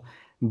emotional,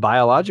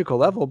 biological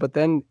level. But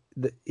then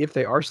if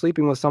they are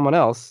sleeping with someone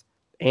else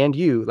and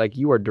you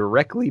are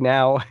directly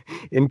now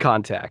in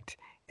contact.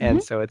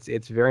 And so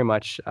it's very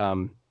much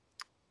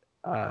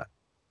a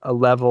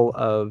level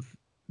of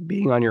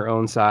being on your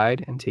own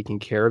side and taking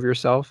care of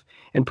yourself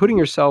and putting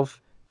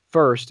yourself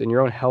first and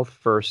your own health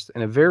first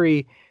in a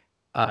very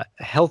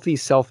healthy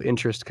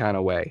self-interest kind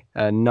of way,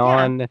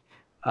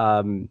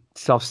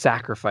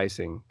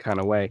 self-sacrificing kind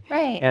of way.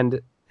 Right.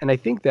 And I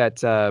think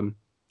that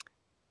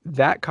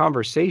that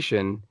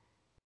conversation,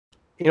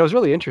 is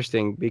really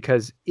interesting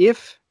because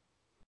if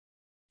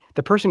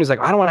the person who's like,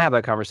 I don't want to have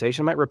that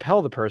conversation, might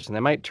repel the person, they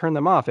might turn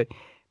them off.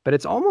 But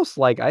it's almost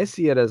like I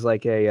see it as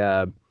like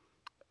a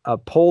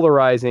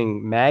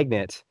polarizing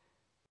magnet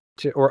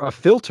or a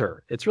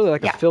filter. It's really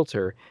like a Yeah.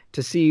 filter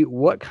to see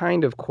what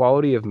kind of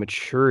quality of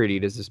maturity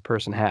does this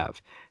person have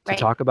to Right.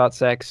 talk about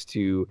sex,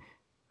 to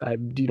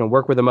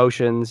work with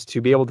emotions,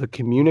 to be able to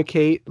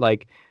communicate.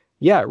 Like,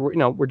 yeah,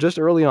 we're just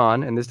early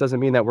on, and this doesn't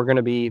mean that we're going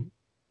to be,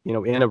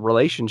 in a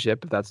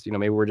relationship. If that's,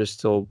 maybe we're just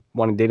still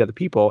wanting to date other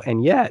people,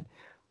 and yet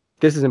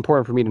this is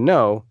important for me to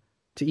know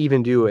to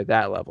even do at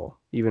that level,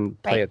 even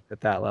play Right. it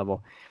at that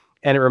level.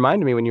 And it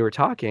reminded me when you were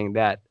talking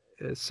that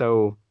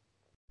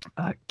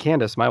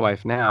Candace, my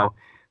wife now,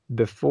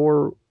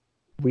 before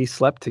we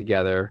slept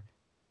together,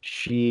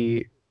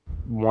 she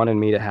wanted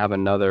me to have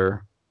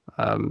another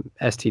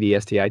STD,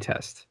 STI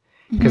test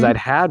because Mm-hmm. I'd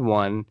had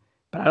one,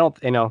 but I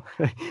don't,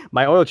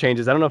 my oil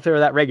changes, I don't know if they were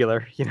that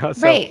regular,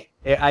 so Right.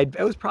 it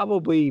was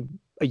probably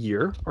a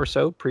year or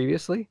so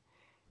previously.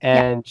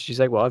 Yeah. And she's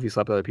like, well, have you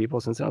slept with other people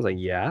since then? I was like,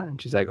 yeah.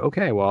 And she's like,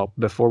 okay, well,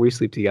 before we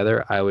sleep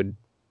together, I would,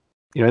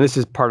 and this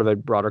is part of a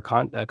broader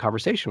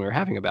conversation we were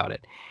having about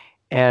it.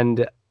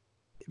 And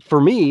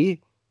for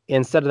me,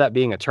 instead of that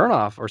being a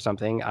turnoff or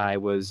something, I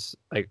was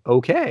like,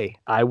 okay,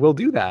 I will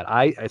do that.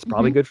 It's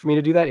probably Mm-hmm. good for me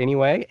to do that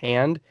anyway.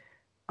 And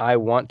I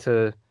want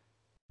to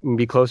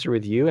be closer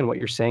with you, and what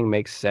you're saying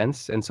makes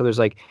sense. And so there's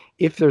like,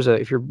 if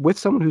you're with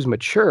someone who's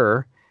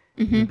mature,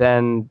 Mm-hmm.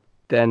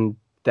 then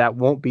that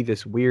won't be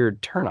this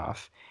weird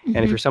turnoff. And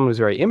if Mm-hmm. you're someone who's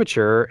very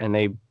immature and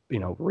they,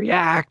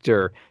 react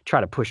or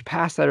try to push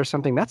past that or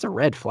something, that's a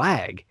red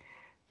flag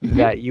Mm-hmm.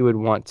 that you would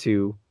want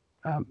to,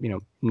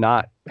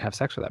 not have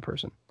sex with that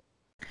person.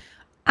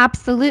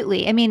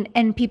 Absolutely. I mean,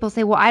 and people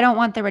say, well, I don't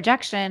want the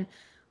rejection.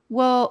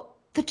 Well,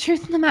 the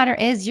truth of the matter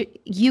is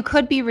you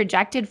could be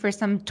rejected for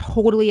some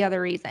totally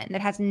other reason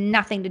that has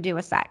nothing to do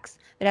with sex,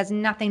 that has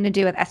nothing to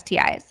do with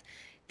STIs.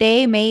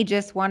 They may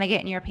just want to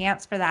get in your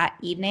pants for that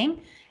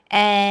evening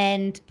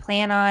and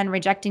plan on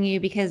rejecting you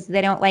because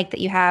they don't like that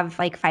you have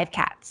like 5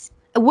 cats,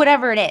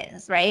 whatever it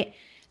is, right?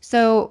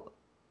 So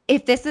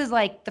if this is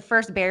like the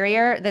first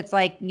barrier that's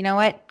like, you know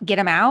what, get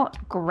them out,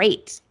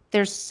 great.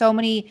 There's so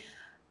many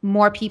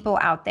more people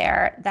out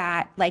there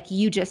that, like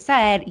you just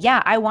said,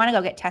 yeah, I want to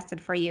go get tested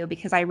for you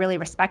because I really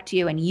respect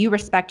you and you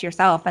respect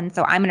yourself. And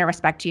so I'm going to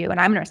respect you and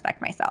I'm going to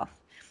respect myself.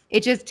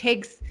 It just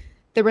takes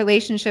the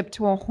relationship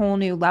to a whole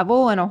new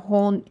level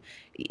and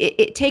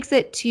it takes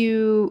it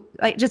to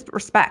like just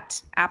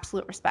respect,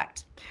 absolute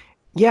respect.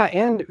 Yeah,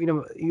 and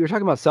you were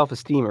talking about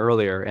self-esteem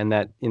earlier, and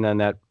that and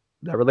that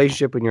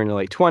relationship when you're in your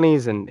late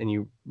 20s, and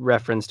you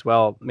referenced,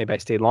 well, maybe I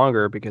stayed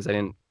longer because I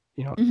didn't,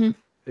 you know, Mm-hmm.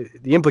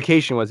 the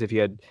implication was if you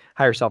had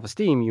higher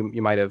self-esteem,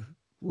 you might have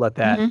let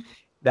that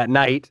Mm-hmm.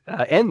 night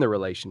end the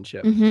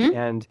relationship. Mm-hmm.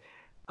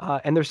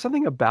 And there's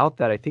something about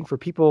that, I think, for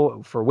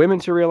people, for women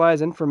to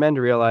realize and for men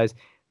to realize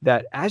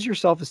that as your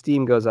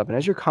self-esteem goes up and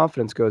as your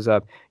confidence goes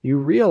up, you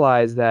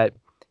realize that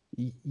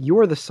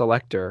you're the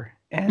selector.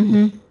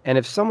 Mm-hmm. And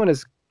if someone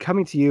is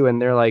coming to you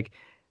and they're like,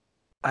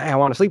 I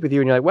want to sleep with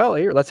you, and you're like, well,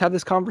 here, let's have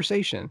this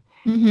conversation.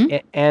 Mm-hmm.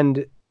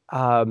 And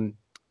um,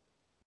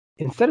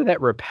 instead of that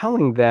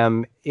repelling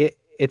them,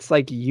 it's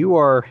like you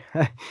are,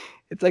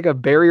 it's like a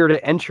barrier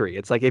to entry.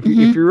 It's like if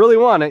Mm-hmm. you really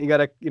want it, you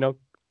gotta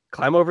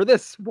climb over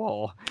this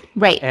wall.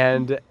 Right.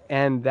 And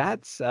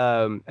that's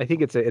I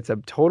think it's a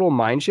total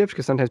mind shift,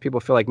 because sometimes people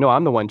feel like, no,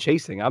 I'm the one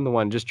chasing, I'm the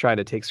one just trying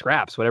to take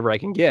scraps, whatever I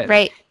can get.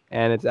 Right.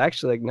 And it's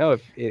actually like, no,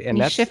 And and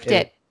you that's shift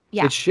it.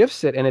 Yeah. it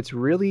shifts it, and it's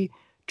really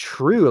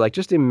true. Like,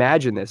 just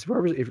imagine this.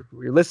 If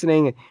you're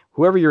listening,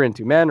 whoever you're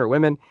into, men or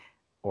women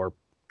or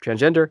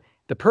transgender,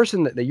 the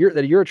person that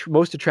you're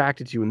most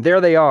attracted to, and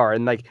there they are,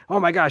 and like, oh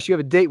my gosh, you have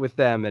a date with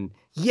them, and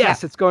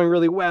yes, Yep. it's going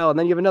really well, and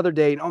then you have another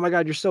date, and oh my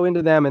god, you're so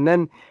into them, and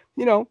then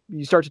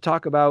you start to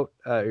talk about,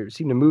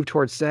 seem to move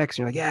towards sex,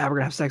 and you're like, yeah, we're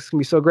gonna have sex, it's gonna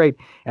be so great,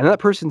 and that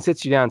person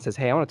sits you down and says,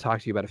 hey, I want to talk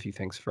to you about a few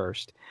things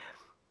first.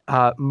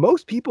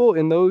 Most people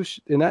in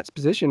that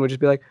position would just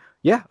be like,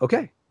 yeah,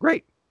 okay,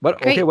 great.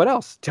 Okay, Great. what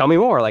else? Tell me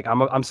more. Like,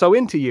 I'm so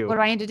into What you. do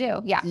I need to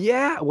do? Yeah.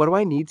 Yeah, what do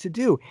I need to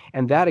do?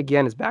 And that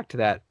again is back to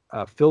that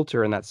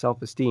filter and that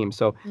self-esteem.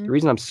 So the Mm-hmm.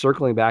 reason I'm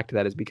circling back to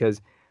that is because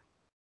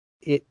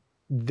it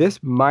this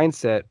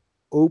mindset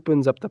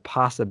opens up the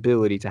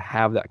possibility to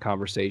have that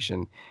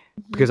conversation,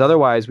 Mm-hmm. because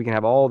otherwise we can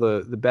have all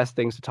the best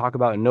things to talk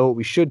about and know what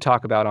we should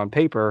talk about on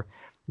paper,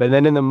 but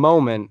then in the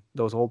moment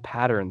those old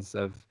patterns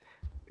of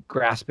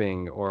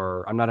grasping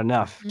or I'm not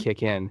enough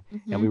kick in,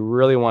 and Mm-hmm. we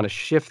really want to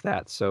shift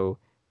that so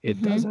it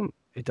Mm-hmm.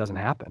 doesn't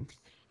happen.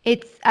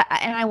 And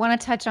I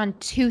want to touch on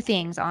two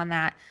things on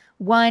that.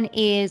 One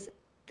is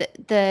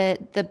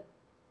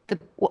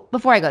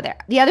before I go there,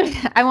 the other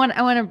I want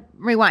to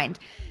rewind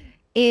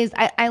is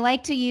I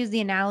like to use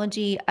the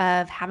analogy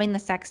of having the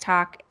sex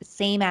talk,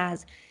 same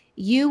as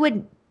you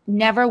would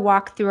never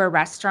walk through a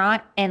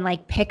restaurant and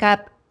like pick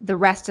up the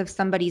rest of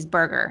somebody's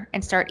burger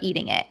and start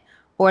eating it.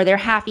 or they're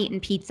half-eaten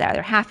pizza, or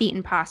they're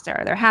half-eaten pasta,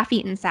 or they're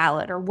half-eaten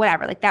salad, or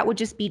whatever. Like that would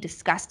just be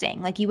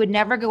disgusting. Like you would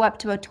never go up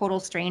to a total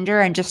stranger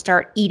and just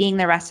start eating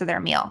the rest of their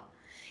meal.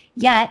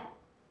 Yet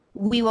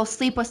we will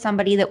sleep with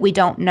somebody that we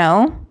don't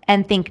know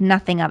and think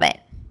nothing of it.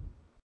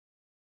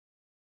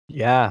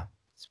 Yeah,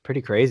 it's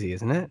pretty crazy,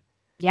 isn't it?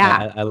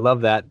 Yeah. I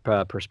love that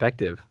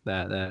perspective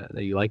that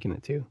you liken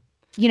it to.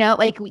 You know,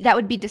 like that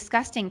would be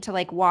disgusting to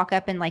like walk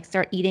up and like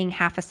start eating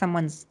half of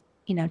someone's,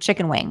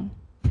 chicken wing.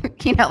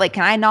 Like,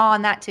 can I gnaw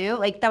on that too?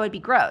 Like that would be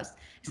gross.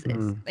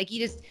 It's like you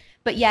just,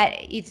 but yet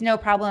it's no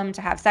problem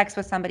to have sex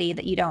with somebody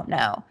that you don't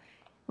know,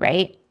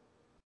 right?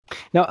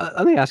 Now,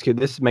 let me ask you.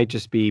 This might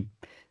just be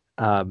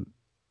um,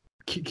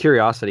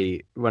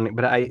 curiosity,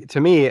 but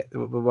to me,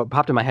 what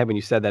popped in my head when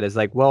you said that is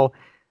like, well,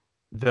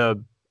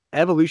 the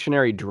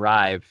evolutionary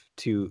drive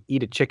to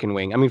eat a chicken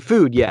wing. I mean,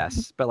 food,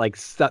 yes, but like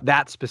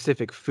that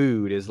specific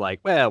food is like,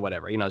 well,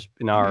 whatever.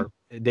 In our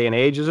day and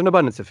age, there's an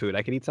abundance of food.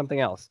 I could eat something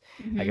else.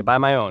 I could buy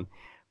my own.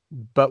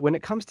 But when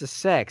it comes to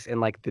sex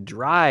and like the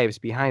drives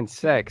behind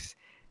sex,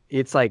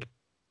 it's like,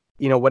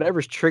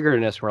 whatever's triggered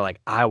in us, we're like,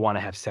 I want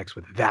to have sex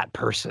with that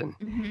person.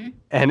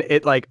 And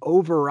it like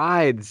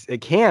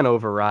it can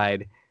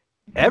override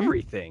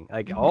everything,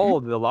 like all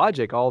the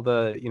logic, all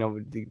the,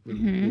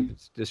 the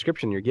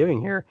description you're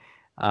giving here.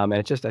 And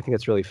I think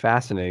it's really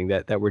fascinating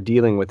that we're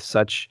dealing with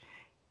such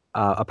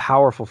a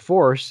powerful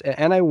force.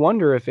 And I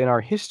wonder if in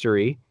our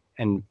history,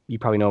 and you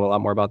probably know a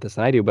lot more about this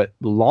than I do, but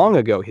long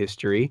ago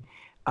history,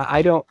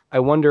 I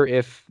wonder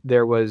if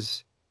there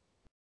was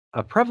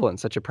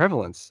such a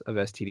prevalence of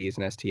STDs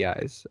and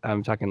STIs.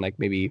 I'm talking like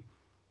maybe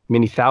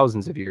many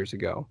thousands of years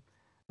ago.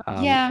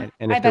 Yeah,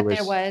 and I if there bet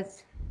there was,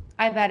 was.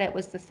 I bet it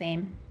was the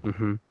same.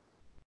 mm-hmm.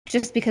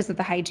 Just because of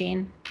the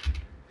hygiene.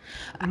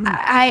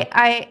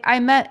 I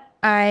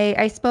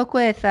spoke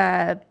with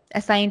a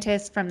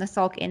scientist from the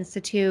Salk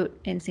Institute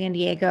in San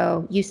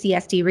Diego,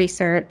 UCSD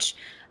Research,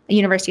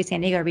 University of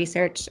San Diego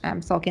Research,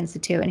 Salk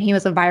Institute, and he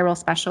was a viral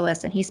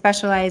specialist, and he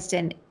specialized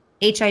in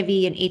HIV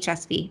and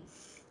HSV,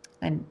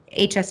 and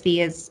HSV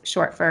is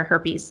short for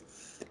herpes.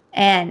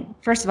 And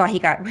first of all, he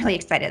got really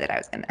excited that I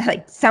was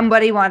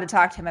somebody wanted to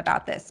talk to him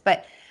about this,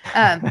 but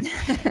I've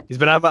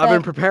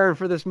been preparing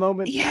for this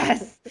moment.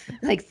 Yes,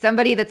 like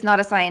somebody that's not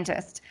a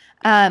scientist.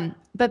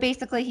 But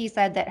basically, he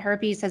said that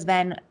herpes has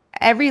been,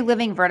 every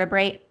living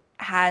vertebrate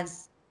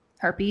has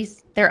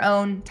herpes, their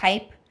own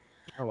type.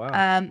 Oh,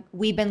 wow.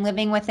 We've been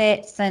living with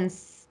it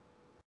since,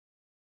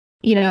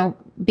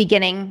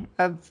 beginning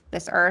of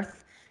this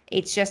earth.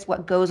 It's just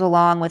what goes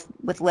along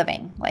with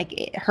living.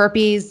 Like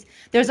herpes,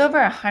 there's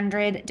over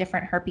 100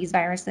 different herpes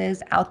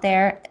viruses out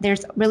there.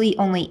 There's really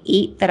only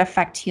 8 that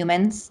affect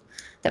humans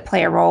that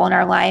play a role in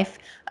our life.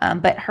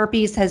 But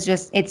herpes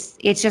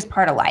it's just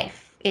part of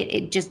life.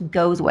 It just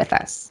goes with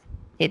us.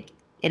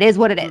 It is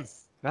what it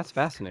is. That's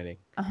fascinating.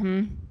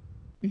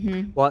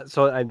 Mm-hmm. Well,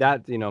 so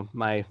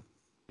my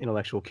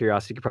intellectual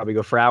curiosity could probably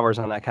go for hours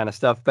on that kind of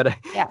stuff, but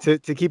Yeah. to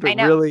keep it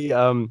really,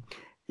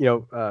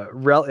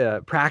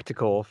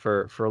 practical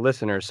for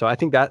listeners. So I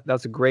think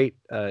that's a great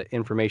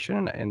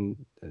information and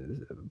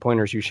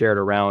pointers you shared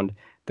around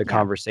the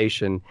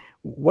conversation.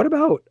 What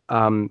about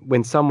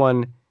when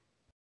someone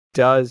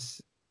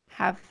does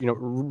have,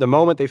 the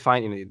moment they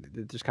find,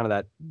 there's kind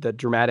of that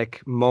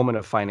dramatic moment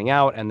of finding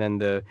out, and then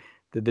the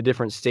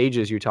different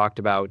stages you talked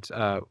about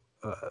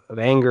of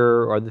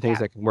anger or the things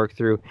that can work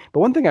through. But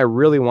one thing I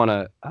really want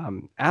to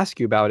ask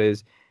you about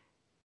is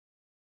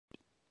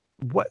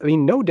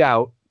no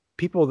doubt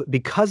people,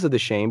 because of the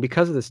shame,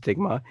 because of the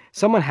stigma,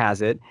 someone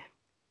has it.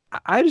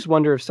 I just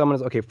wonder if someone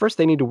is, okay, first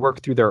they need to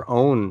work through their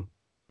own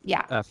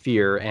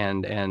fear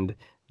and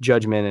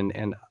judgment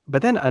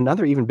but then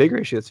another even bigger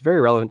issue that's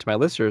very relevant to my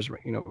listeners,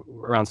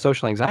 around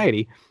social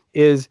anxiety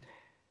is,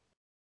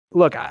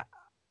 look,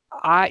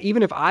 I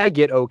even if I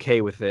get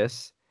okay with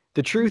this,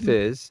 the truth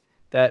is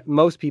that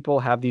most people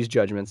have these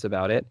judgments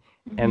about it.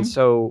 And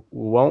so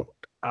won't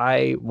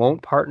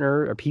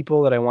partner or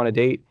people that I want to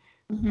date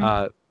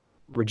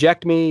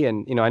reject me?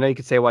 And, I know you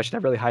could say, well, I should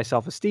have really high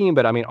self-esteem,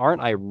 but I mean,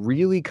 aren't I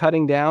really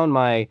cutting down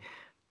my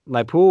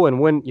pool? And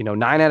when,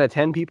 9 out of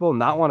 10 people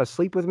not want to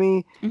sleep with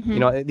me,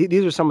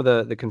 these are some of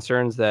the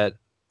concerns that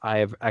I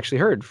have actually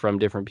heard from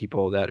different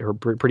people that are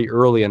pretty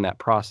early in that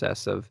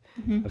process of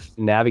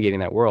navigating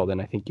that world.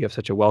 And I think you have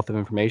such a wealth of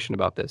information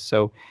about this.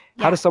 So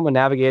how does someone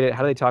navigate it?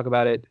 How do they talk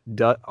about it?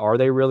 Are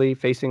they really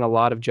facing a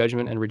lot of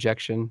judgment and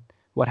rejection?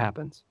 What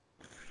happens?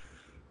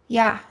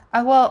 Yeah.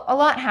 Well, a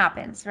lot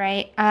happens,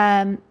 right?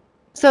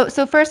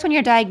 So first, when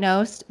you're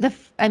diagnosed,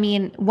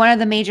 one of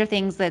the major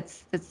things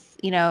that's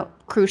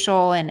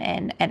crucial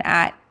and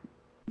at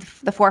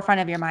the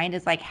forefront of your mind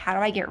is like, how do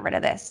I get rid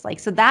of this?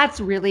 Like, so that's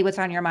really what's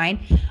on your mind.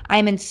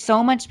 I'm in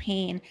so much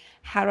pain.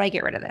 How do I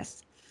get rid of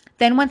this?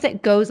 Then once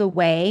it goes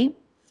away,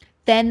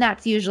 then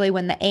that's usually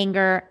when the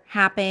anger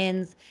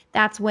happens.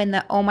 That's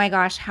when oh my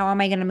gosh, how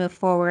am I going to move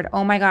forward?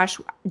 Oh my gosh,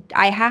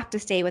 I have to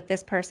stay with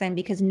this person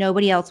because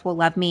nobody else will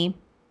love me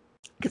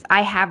because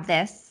I have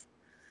this.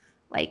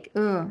 Like,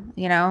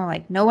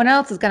 like no one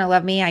else is going to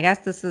love me. I guess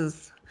this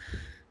is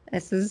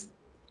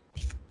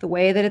the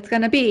way that it's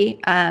going to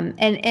be. And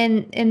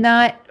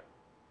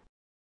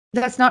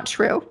that's not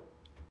true.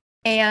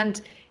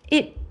 And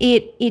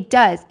it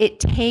does. It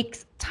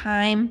takes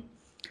time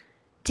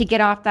to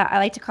get off that. I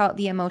like to call it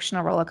the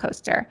emotional roller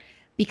coaster,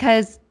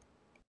 because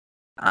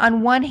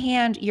on one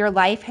hand, your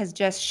life has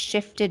just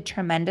shifted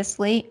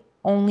tremendously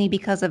only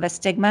because of a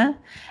stigma.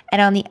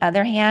 And on the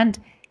other hand,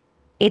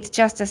 it's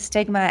just a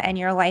stigma and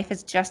your life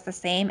is just the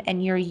same.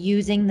 And you're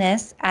using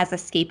this as a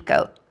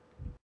scapegoat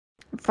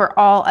for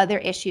all other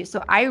issues.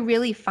 So I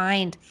really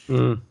find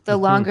the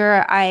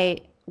longer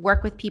I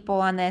work with people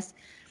on this,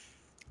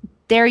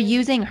 they're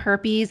using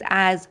herpes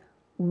as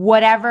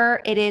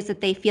whatever it is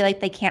that they feel like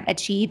they can't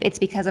achieve. It's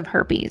because of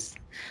herpes.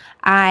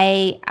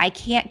 I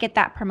can't get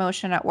that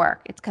promotion at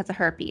work. It's because of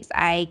herpes.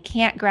 I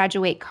can't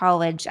graduate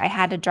college. I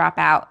had to drop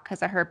out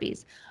because of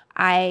herpes.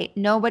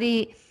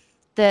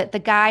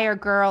 The guy or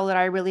girl that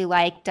I really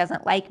like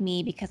doesn't like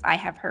me because I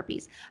have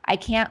herpes. I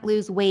can't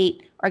lose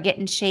weight or get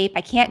in shape.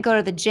 I can't go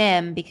to the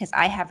gym because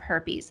I have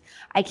herpes.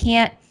 I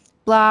can't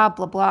blah,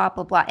 blah, blah,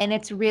 blah, blah. And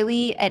it's a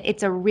really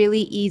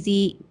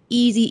easy,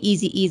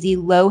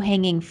 low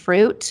hanging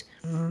fruit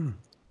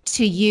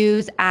to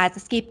use as a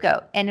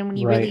scapegoat. And then when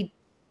you really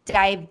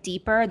dive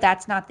deeper,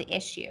 that's not the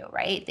issue,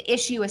 right? The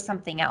issue is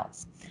something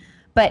else.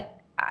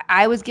 But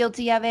I was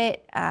guilty of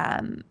it.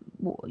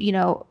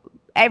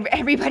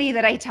 Everybody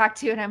that I talk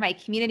to in my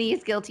community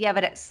is guilty of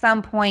it at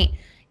some point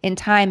in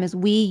time. As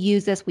we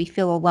use this, we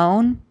feel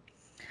alone.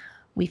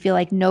 We feel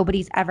like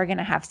nobody's ever going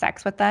to have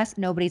sex with us.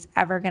 Nobody's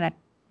ever going to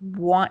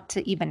want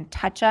to even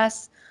touch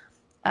us.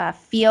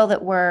 Feel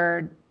that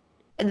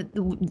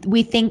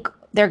we think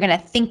they're going to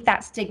think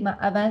that stigma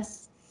of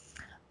us.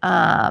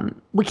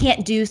 We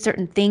can't do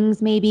certain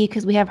things maybe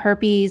because we have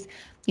herpes.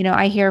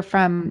 I hear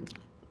from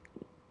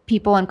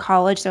people in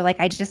college, they're like,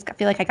 I just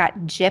feel like I got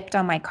gypped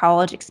on my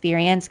college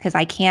experience because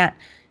I can't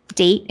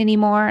date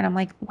anymore. And I'm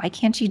like, why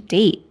can't you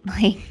date?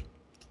 Like,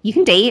 you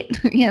can date.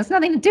 It's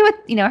nothing to do with,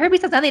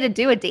 herpes has nothing to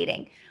do with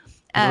dating.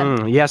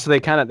 Yeah, so they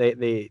kind of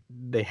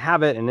they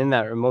have it, and in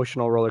that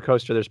emotional roller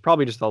coaster, there's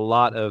probably just a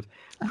lot of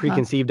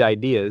preconceived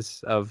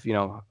ideas of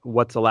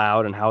what's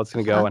allowed and how it's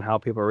going to go and how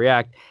people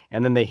react,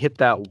 and then they hit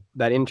that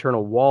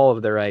internal wall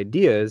of their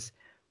ideas,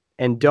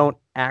 and don't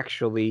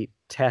actually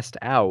test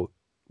out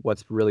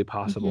what's really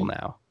possible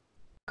now.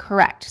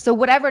 Correct. So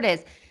whatever it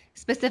is,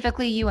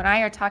 specifically, you and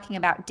I are talking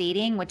about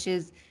dating, which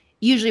is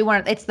usually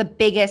it's the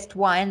biggest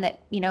one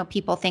that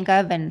people think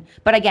of,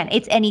 but again,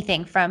 it's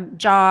anything from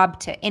job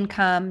to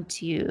income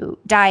to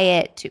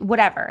diet to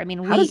whatever. I mean,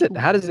 is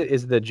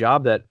the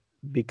job that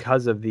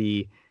because of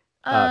the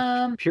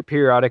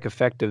periodic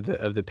effect of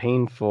the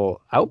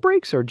painful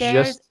outbreaks, or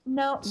just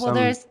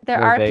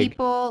there are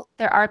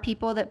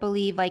people that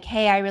believe like,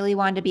 hey, I really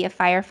wanted to be a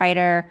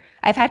firefighter.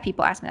 I've had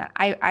people ask me that.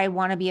 I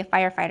want to be a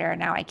firefighter and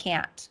now I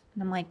can't.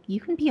 And I'm like, you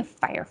can be a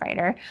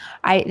firefighter.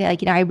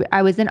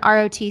 I was in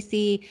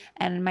ROTC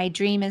and my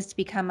dream is to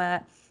become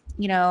a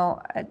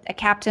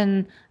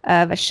captain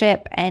of a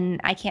ship,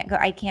 and I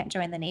can't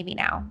join the Navy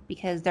now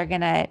because they're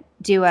going to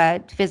do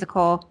a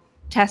physical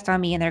test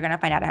on me and they're going to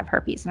find out I have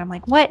herpes. And I'm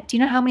like, what? Do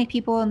you know how many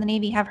people in the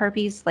Navy have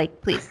herpes?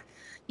 Like, please,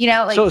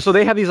 so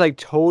they have these like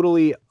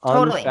totally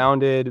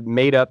unfounded,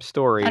 made up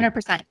story,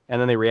 100%. And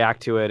then they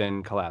react to it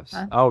and collapse.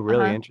 Oh,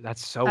 really?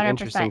 That's so 100%.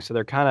 Interesting. So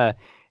they're kind of,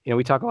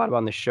 we talk a lot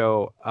on the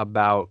show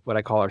about what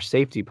I call our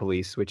safety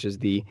police, which is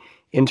the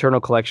internal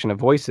collection of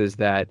voices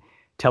that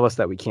tell us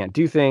that we can't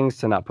do things,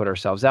 to not put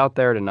ourselves out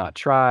there, to not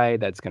try,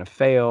 that it's going to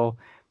fail,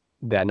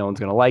 that no one's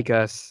going to like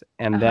us.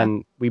 And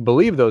then we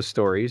believe those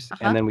stories,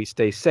 and then we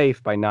stay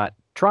safe by not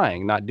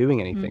trying, not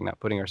doing anything, not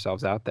putting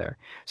ourselves out there.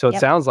 So it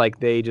sounds like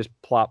they just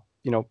plop,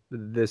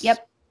 this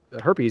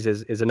herpes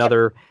is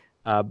another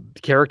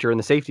character in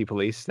the safety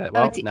police that,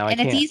 now I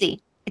can't.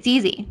 It's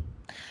easy.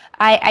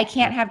 I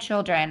can't have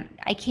children.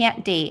 I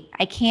can't date.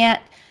 I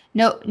can't.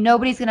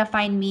 Nobody's going to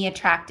find me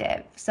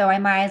attractive. So I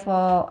might as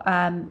well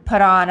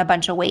put on a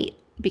bunch of weight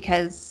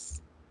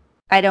because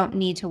I don't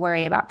need to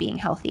worry about being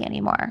healthy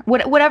anymore.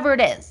 Whatever it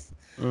is.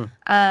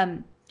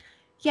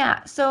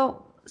 Yeah.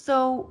 So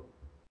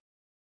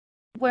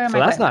where am I? So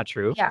that's not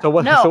true. Yeah. So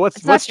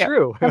what's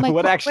true? Like,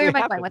 what actually where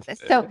am I going with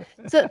this? So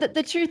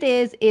the truth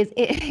is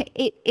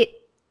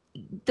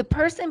the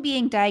person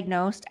being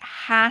diagnosed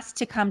has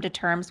to come to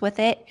terms with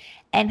it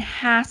and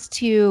has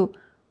to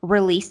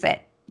release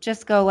it.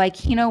 Just go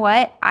like, you know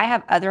what? I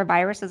have other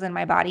viruses in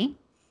my body.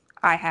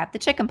 I have the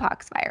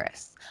chickenpox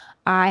virus.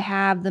 I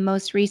have the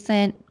most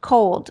recent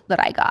cold that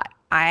I got.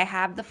 I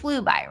have the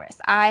flu virus.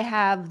 I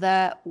have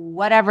the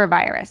whatever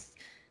virus.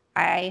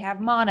 I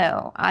have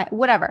mono.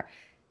 Whatever.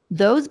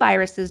 Those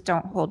viruses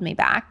don't hold me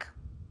back,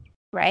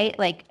 right?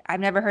 Like, I've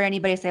never heard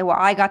anybody say, well,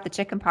 I got the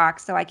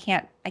chickenpox, so I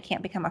can't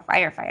become a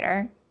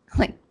firefighter.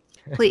 Like,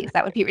 please,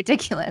 that would be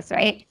ridiculous,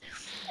 right?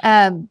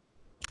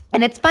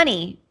 And it's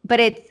funny,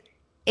 but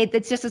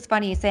it's just as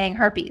funny as saying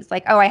herpes.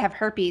 Like, oh, I have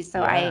herpes,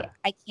 so I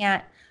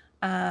can't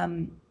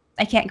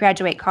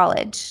graduate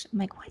college. I'm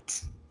like,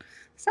 what?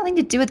 It's nothing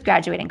to do with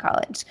graduating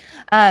college.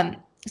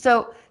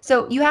 So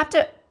you have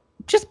to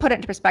just put it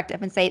into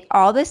perspective and say,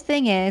 all this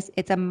thing is,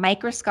 it's a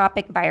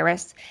microscopic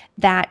virus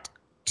that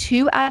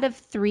 2 out of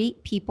 3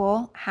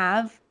 people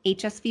have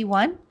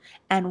HSV1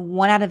 and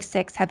 1 out of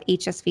 6 have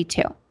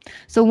HSV2.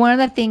 So one of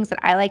the things that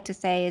I like to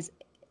say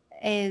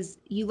is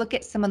you look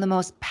at some of the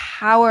most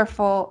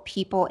powerful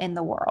people in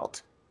the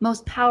world,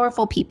 most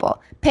powerful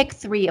people, pick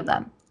 3 of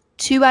them.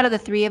 2 out of the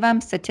 3 of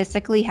them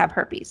statistically have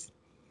herpes.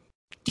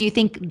 Do you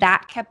think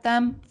that kept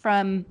them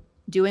from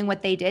doing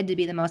what they did to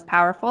be the most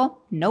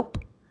powerful? Nope.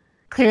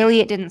 Clearly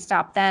it didn't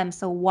stop them,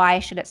 so why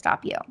should it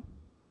stop you?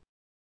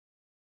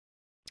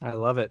 I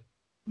love it.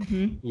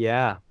 Mm-hmm.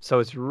 Yeah. So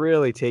it's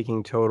really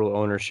taking total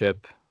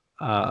ownership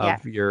Yes.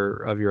 of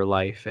your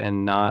life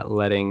and not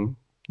letting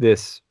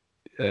this,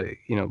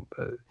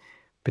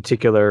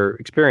 particular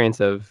experience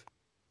of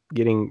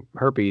getting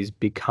herpes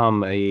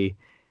become a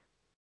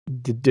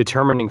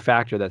determining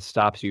factor that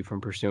stops you from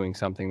pursuing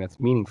something that's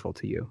meaningful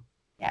to you.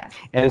 Yes.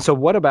 And so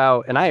what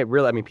about, and I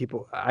mean,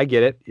 people, I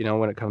get it,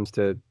 when it comes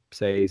to,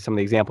 say, some of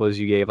the examples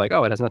you gave, like,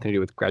 oh, it has nothing to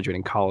do with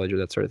graduating college or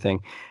that sort of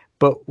thing.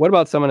 But what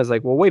about someone is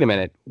like, well, wait a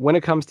minute, when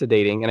it comes to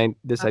dating, and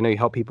I know you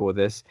help people with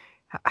this,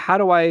 how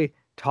do I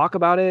talk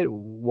about it?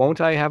 Won't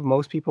I have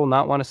most people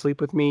not want to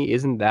sleep with me?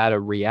 Isn't that a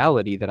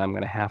reality that I'm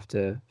going to have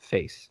to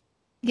face?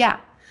 Yeah.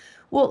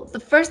 Well, the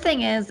first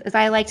thing is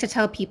I like to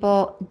tell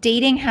people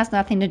dating has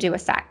nothing to do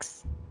with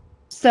sex.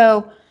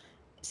 So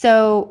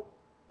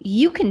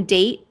you can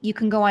date, you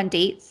can go on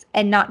dates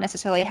and not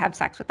necessarily have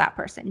sex with that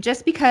person.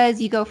 Just because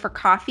you go for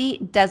coffee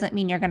doesn't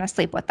mean you're going to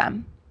sleep with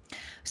them.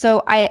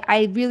 So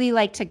I really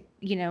like to,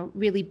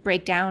 really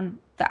break down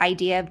the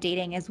idea of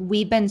dating is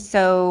we've been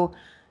so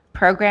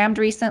programmed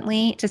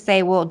recently to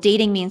say, well,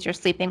 dating means you're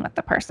sleeping with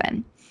the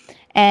person.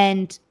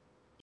 And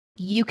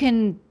you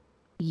can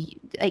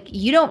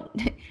you don't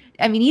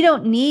I mean, you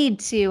don't need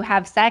to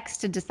have sex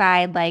to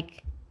decide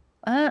like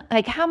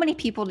how many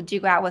people did you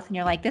go out with and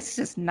you're like, this is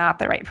just not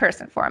the right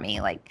person for me.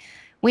 Like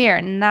we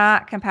are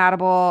not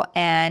compatible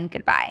and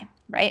goodbye.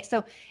 Right.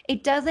 So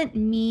it doesn't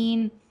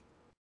mean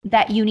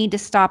that you need to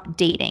stop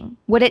dating.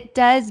 What it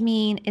does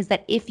mean is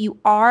that if you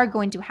are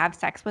going to have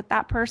sex with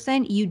that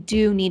person, you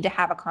do need to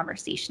have a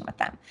conversation with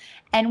them.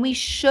 And we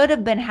should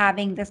have been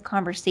having this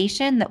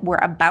conversation that we're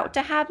about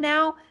to have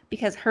now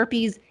because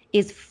herpes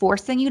is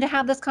forcing you to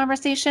have this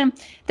conversation.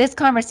 This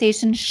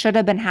conversation should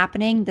have been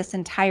happening this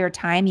entire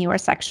time you were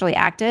sexually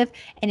active.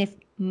 And if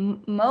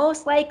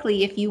most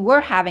likely, if you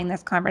were having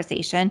this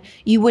conversation,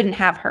 you wouldn't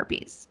have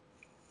herpes.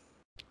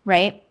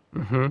 Right?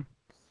 Mm-hmm.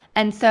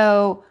 And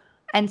so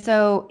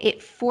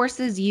it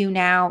forces you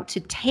now to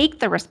take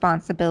the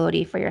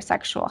responsibility for your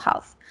sexual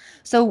health.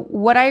 So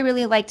what I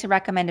really like to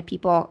recommend to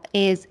people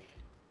is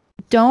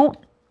don't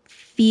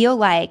feel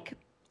like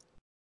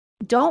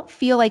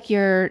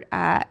you're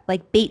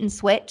like bait and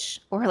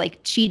switch or like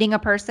cheating a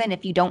person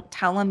if you don't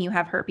tell them you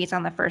have herpes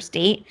on the first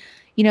date.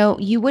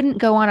 You wouldn't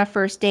go on a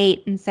first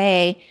date and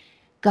say,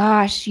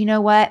 gosh, you know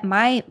what?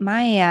 My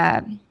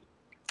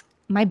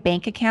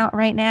bank account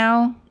right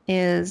now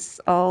is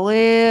a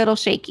little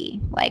shaky.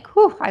 Like,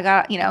 whew, I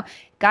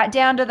got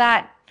down to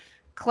that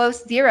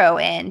close zero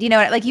end.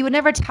 Like you would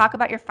never talk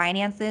about your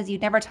finances.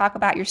 You'd never talk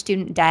about your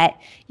student debt.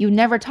 You'd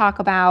never talk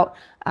about,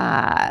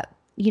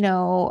 you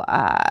know,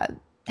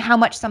 how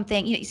much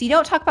something, so you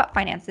don't talk about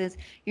finances.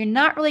 You're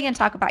not really going to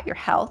talk about your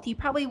health. You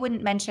probably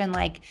wouldn't mention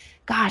like,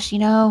 gosh,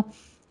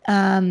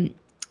 um,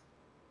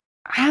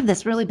 I have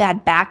this really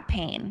bad back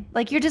pain.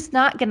 Like you're just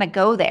not going to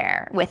go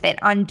there with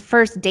it on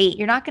first date.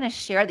 You're not going to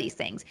share these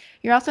things.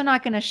 You're also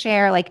not going to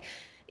share like,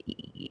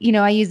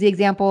 I use the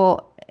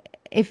example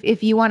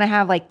if you want to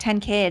have like 10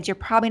 kids, you're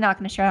probably not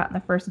going to share that on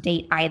the first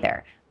date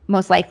either.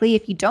 Most likely,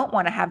 if you don't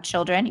want to have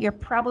children, you're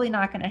probably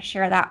not going to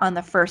share that on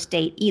the first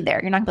date either.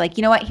 You're not going to be like,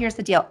 you know what, here's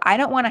the deal. I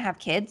don't want to have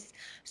kids.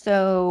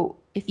 So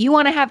if you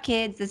want to have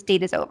kids, this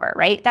date is over,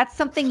 right? That's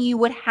something you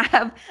would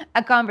have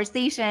a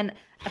conversation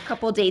a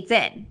couple dates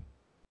in.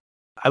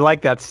 I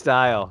like that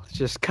style.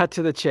 Just cut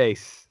to the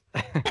chase.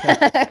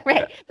 Right.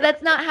 But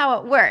that's not how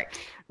it works.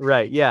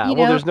 Right. Yeah. You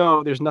Well,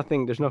 know, there's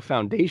no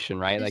foundation,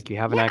 right? Like you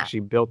haven't yeah,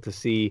 actually built to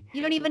see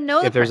you don't even know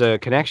the if there's person. a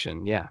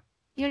connection. Yeah.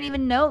 You don't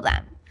even know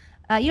them.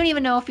 You don't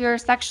even know if you're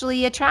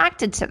sexually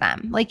attracted to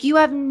them. Like you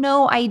have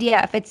no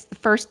idea if it's the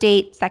first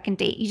date, second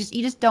date.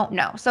 You just don't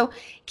know. So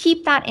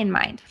keep that in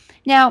mind.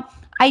 Now,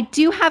 I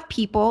do have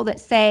people that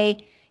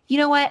say, you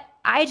know what?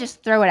 I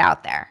just throw it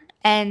out there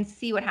and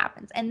see what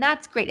happens. And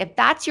that's great. If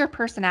that's your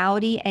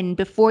personality and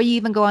before you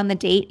even go on the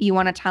date, you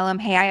want to tell them,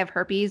 hey, I have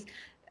herpes.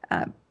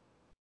 Uh,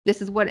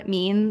 this is what it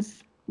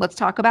means. Let's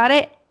talk about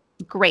it.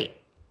 Great.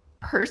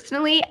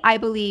 Personally, I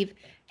believe,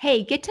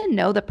 hey, get to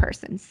know the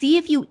person. See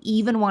if you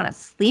even want to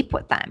sleep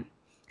with them.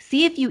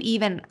 See if you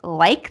even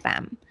like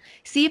them.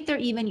 See if they're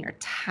even your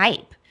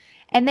type.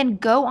 And then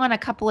go on a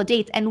couple of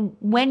dates. And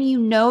when you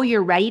know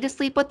you're ready to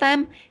sleep with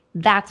them,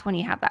 that's when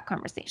you have that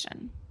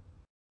conversation.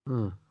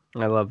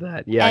 I love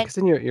that. Yeah, And because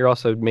then you're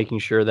also making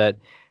sure that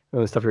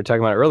the stuff you were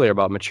talking about earlier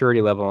about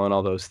maturity level and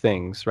all those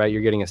things, right?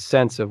 You're getting a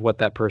sense of what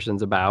that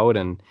person's about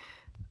and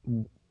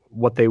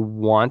what they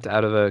want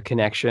out of a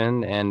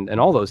connection and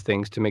all those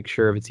things to make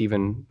sure if it's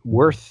even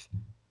worth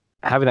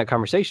having that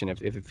conversation,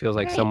 if it feels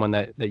like someone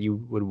that you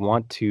would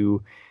want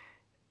to,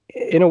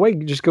 in a way,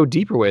 just go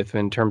deeper with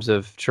in terms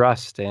of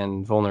trust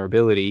and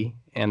vulnerability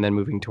and then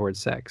moving towards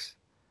sex.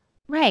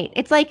 Right.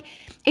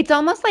 It's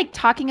almost like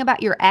talking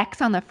about your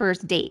ex on the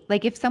first date.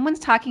 Like if someone's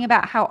talking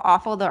about how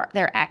awful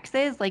their ex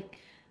is, like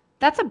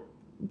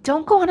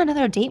don't go on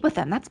another date with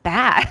them. That's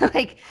bad.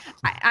 Like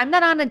I'm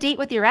not on a date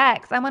with your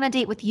ex. I'm on a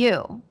date with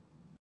you.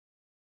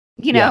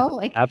 You know,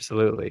 like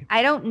absolutely.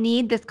 I don't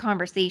need this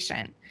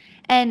conversation.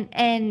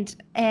 And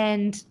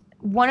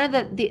one of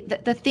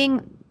the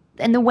thing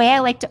and the way I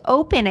like to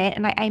open it,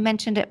 and I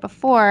mentioned it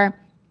before,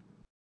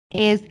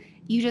 is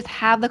you just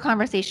have the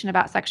conversation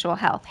about sexual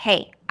health.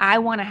 Hey, I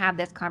want to have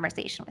this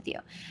conversation with you.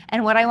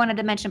 And what I wanted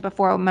to mention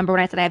before, remember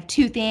when I said I have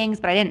two things,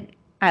 but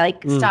I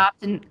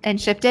stopped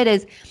and shifted,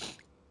 is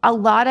not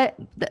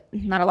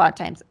a lot of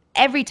times,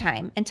 every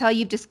time until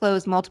you've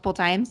disclosed multiple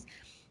times,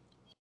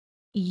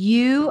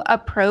 you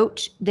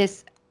approach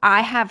this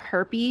I have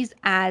herpes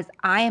as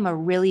I am a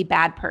really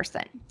bad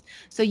person.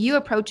 So you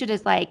approach it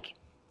as like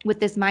with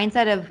this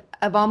mindset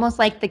of almost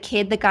like the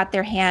kid that got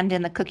their hand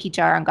in the cookie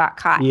jar and got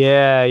caught.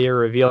 Yeah, you're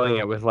revealing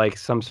it with like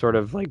some sort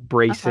of like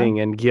bracing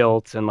and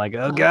guilt and like,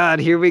 oh God,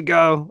 here we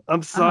go.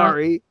 I'm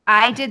sorry.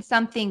 I did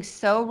something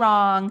so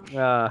wrong.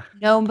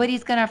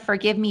 Nobody's going to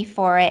forgive me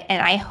for it.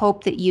 And I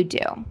hope that you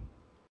do.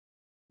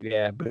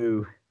 Yeah,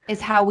 boo.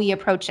 Is how we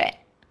approach it.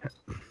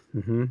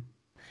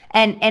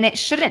 And it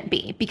shouldn't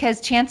be, because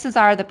chances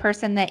are the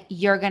person that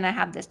you're going to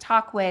have this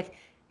talk with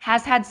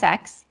has had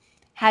sex,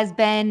 has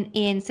been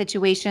in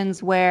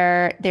situations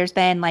where there's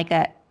been like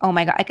a, oh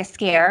my God, like a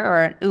scare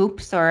or an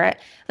oops, or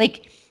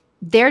like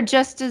they're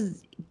just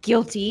as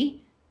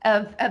guilty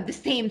of the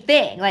same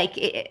thing. Like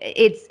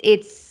it's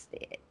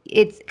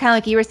kind of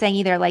like you were saying,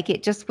 either like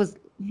it just was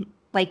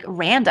like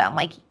random,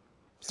 like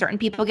certain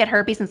people get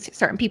herpes and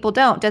certain people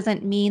don't.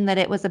 Doesn't mean that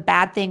it was a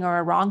bad thing or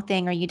a wrong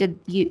thing, or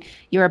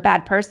you're a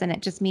bad person.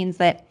 It just means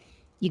that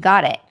you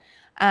got it.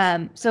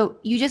 So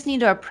you just need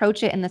to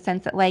approach it in the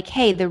sense that like,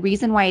 hey, the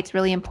reason why it's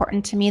really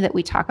important to me that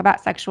we talk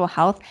about sexual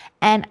health,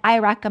 and I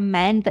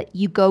recommend that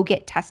you go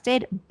get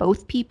tested,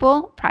 both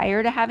people,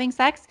 prior to having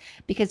sex,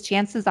 because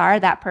chances are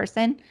that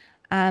person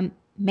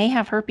may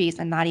have herpes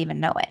and not even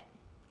know it.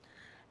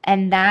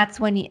 And that's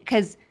when you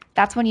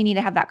need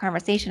to have that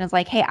conversation, is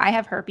like, hey, I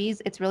have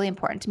herpes. It's really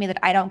important to me that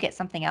I don't get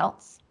something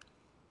else.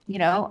 You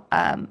know,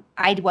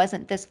 I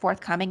wasn't this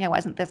forthcoming. I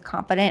wasn't this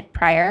confident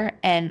prior,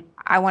 and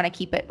I want to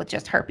keep it with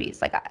just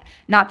herpes. Like,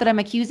 not that I'm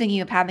accusing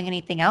you of having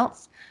anything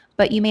else,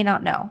 but you may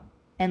not know.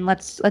 And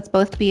let's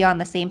both be on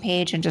the same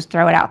page and just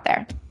throw it out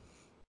there.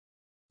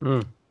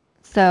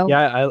 So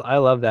yeah, I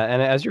love that.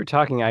 And as you're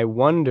talking, I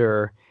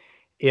wonder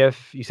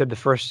if you said the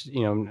first,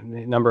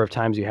 number of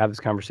times you have this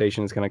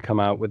conversation is going to come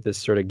out with this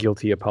sort of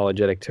guilty,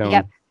 apologetic tone.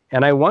 Yep.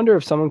 And I wonder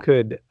if someone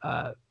could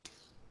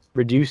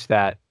reduce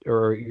that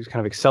or kind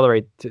of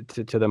accelerate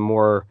to the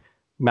more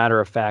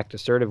matter-of-fact,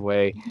 assertive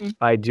way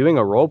by doing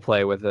a role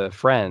play with a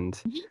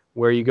friend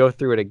where you go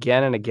through it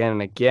again and again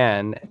and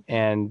again,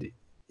 and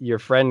your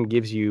friend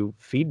gives you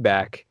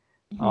feedback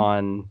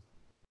on,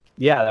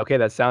 yeah, okay,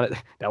 that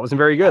wasn't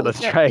very good.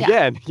 Let's try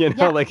again.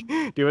 Like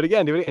do it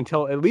again,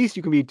 until at least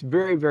you can be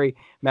very, very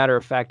matter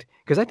of fact.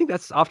 Because I think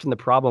that's often the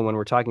problem when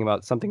we're talking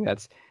about something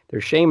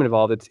there's shame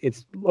involved.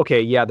 It's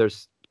okay, yeah,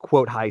 there's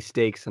quote high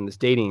stakes in this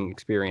dating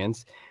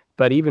experience,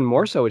 but even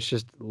more so, it's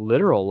just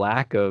literal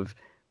lack of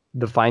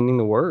finding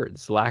the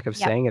words, lack of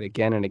saying it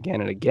again and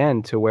again and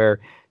again, to where,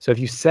 so if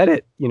you said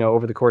it,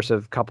 over the course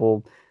of a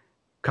couple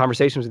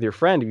conversations with your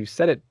friend, if you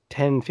said it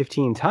 10,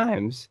 15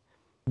 times,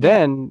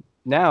 then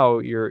now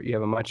you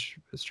have a much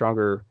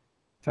stronger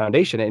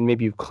foundation, and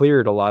maybe you've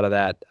cleared a lot of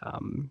that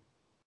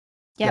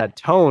that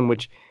tone,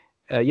 which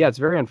it's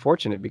very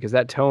unfortunate, because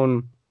that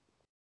tone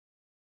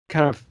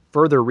kind of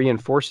further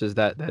reinforces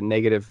that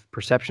negative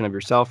perception of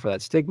yourself, or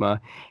that stigma,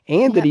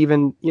 and that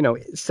even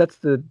sets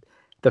the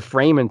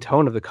frame and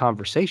tone of the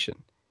conversation.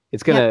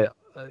 It's going to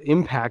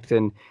impact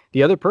and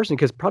the other person,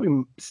 because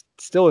probably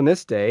still in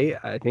this day,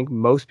 I think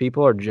most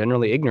people are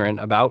generally ignorant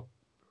about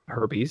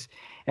herpes,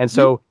 and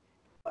so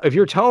if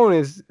your tone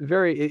is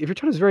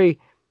very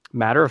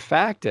matter of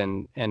fact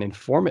and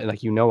informative,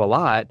 like a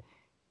lot,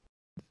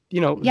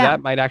 that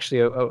might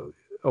actually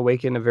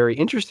awaken a very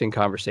interesting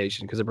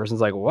conversation, because the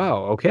person's like,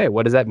 wow, okay,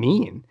 what does that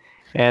mean?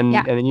 And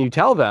then you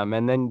tell them,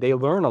 and then they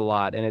learn a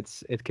lot, and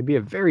it could be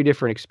a very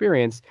different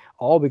experience,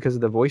 all because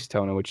of the voice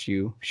tone in which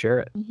you share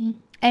it.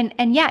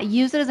 And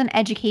use it as an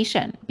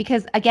education,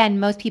 because again,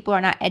 most people are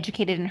not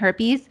educated in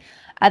herpes,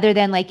 other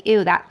than like,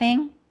 ew, that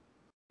thing.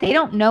 They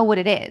don't know what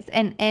it is.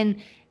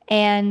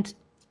 And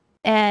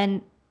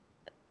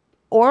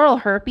oral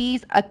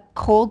herpes, a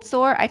cold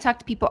sore, I talk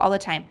to people all the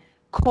time.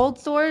 Cold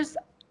sores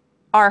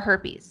are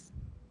herpes.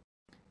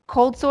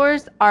 Cold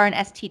sores are an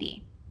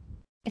STD.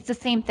 It's the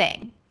same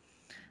thing.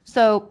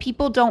 So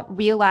people don't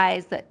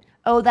realize that,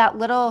 that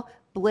little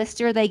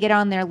blister they get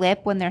on their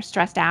lip when they're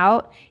stressed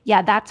out,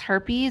 that's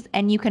herpes,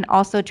 and you can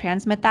also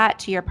transmit that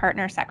to your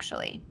partner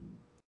sexually.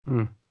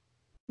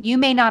 You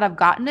may not have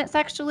gotten it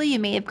sexually. You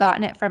may have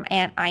gotten it from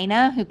Aunt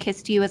Ina, who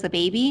kissed you as a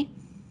baby,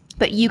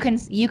 but you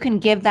can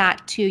give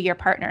that to your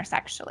partner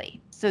sexually.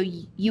 So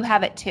you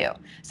have it too.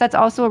 So that's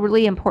also a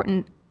really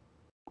important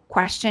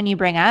question you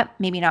bring up.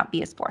 Maybe not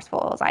be as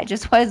forceful as I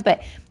just was,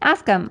 but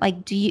ask them,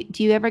 like, do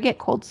you ever get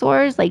cold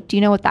sores? Like, do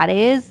you know what that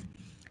is?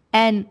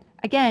 And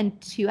again,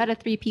 2 out of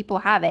 3 people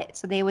have it.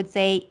 So they would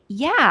say,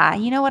 yeah,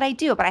 you know what, I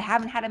do, but I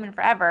haven't had them in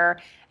forever.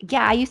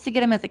 Yeah, I used to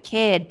get them as a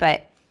kid,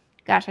 but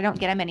gosh, I don't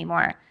get them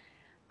anymore.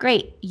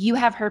 Great. You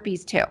have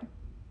herpes too.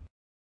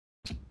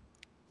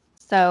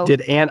 So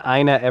Did Aunt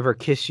Ina ever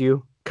kiss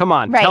you? Come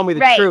on, right, tell me the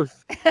right.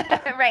 truth.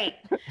 Right.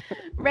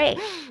 Right.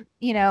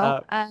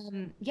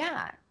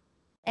 Yeah.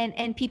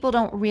 And people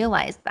don't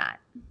realize that.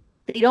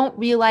 They don't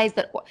realize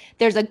that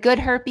there's a good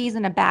herpes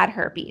and a bad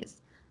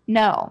herpes.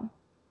 No.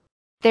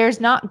 There's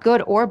not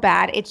good or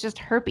bad. It's just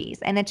herpes,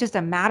 and it's just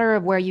a matter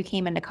of where you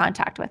came into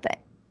contact with it.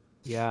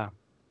 Yeah.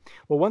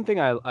 Well, one thing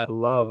I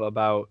love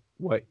about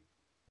what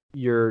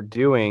you're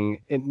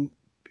doing, and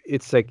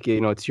it's like,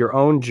 it's your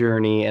own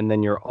journey, and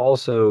then you're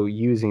also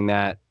using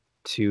that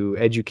to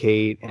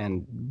educate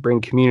and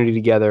bring community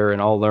together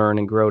and all learn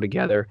and grow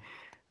together,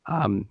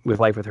 with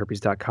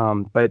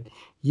lifewithherpes.com. But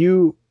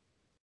you're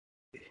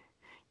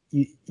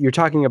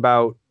talking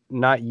about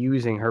not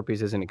using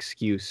herpes as an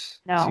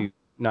excuse No. to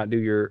not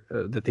do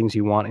the things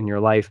you want in your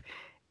life,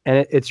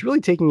 and it's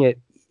really taking it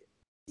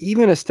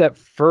even a step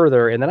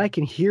further. And then I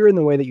can hear in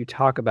the way that you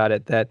talk about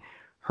it that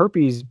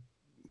herpes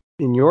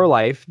in your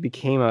life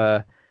became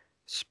a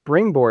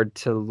springboard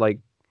to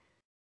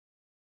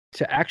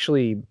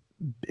actually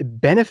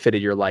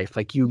benefited your life.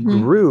 Like, you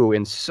grew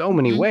in so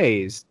many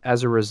ways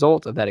as a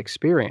result of that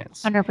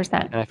experience.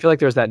 100%. And I feel like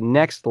there's that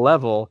next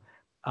level.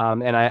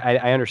 And I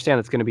understand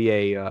it's going to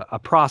be a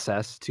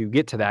process to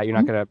get to that. You're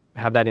not going to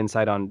have that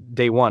insight on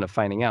day one of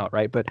finding out,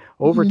 right? But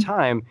over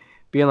time,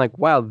 being like,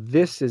 wow,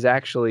 this is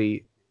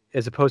actually,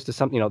 as opposed to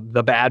something,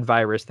 the bad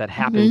virus that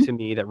happened to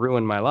me that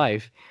ruined my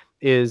life,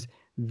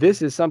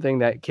 this is something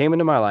that came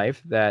into my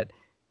life that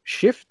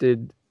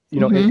shifted,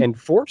 and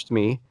forced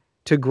me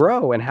to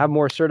grow and have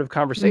more assertive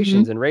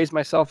conversations and raise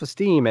my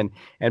self-esteem and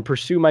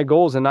pursue my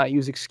goals and not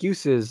use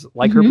excuses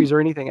like herpes or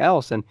anything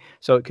else. And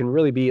so it can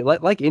really be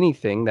like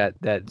anything that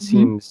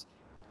seems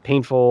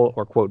painful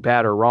or, quote,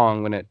 bad or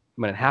wrong when it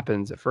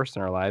happens at first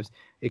in our lives.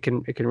 It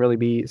can really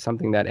be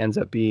something that ends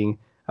up being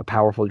a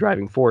powerful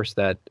driving force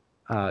that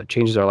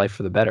changes our life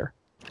for the better.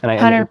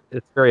 And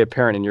it's very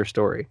apparent in your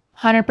story.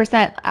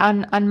 100%.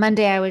 On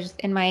Monday, I was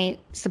in my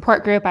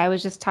support group. I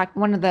was just talking.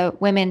 One of the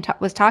women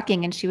was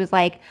talking, and she was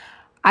like,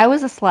 "I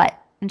was a slut,"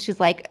 and she's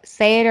like,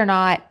 "Say it or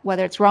not,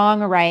 whether it's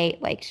wrong or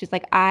right." Like, she's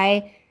like,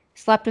 "I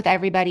slept with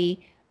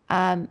everybody,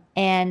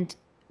 and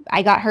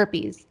I got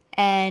herpes."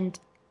 And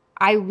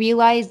I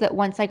realized that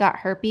once I got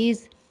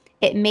herpes,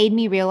 it made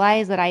me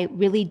realize that I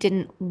really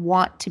didn't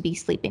want to be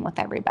sleeping with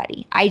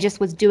everybody. I just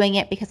was doing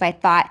it because I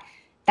thought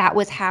that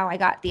was how I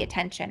got the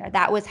attention, or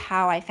that was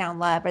how I found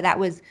love, or that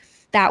was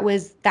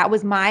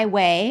my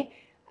way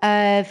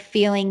of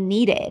feeling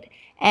needed.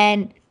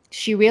 And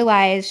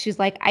she's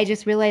like, I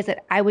just realized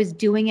that I was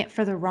doing it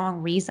for the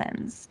wrong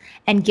reasons.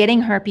 And getting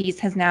herpes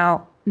has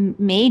now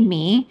made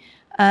me,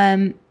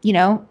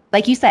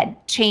 like you said,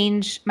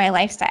 change my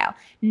lifestyle.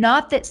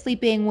 Not that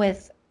sleeping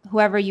with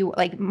whoever you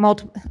like,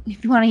 multiple,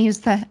 if you want to use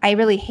I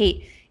really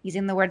hate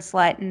using the word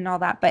slut and all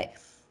that, but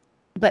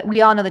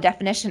we all know the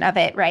definition of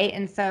it, right?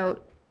 And so,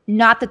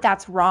 not that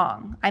that's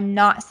wrong. I'm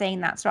not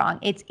saying that's wrong.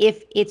 It's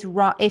if it's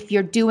wrong, if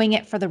you're doing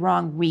it for the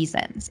wrong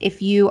reasons.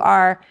 If you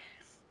are,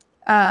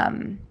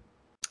 when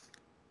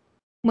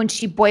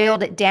she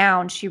boiled it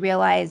down, she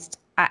realized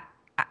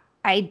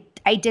I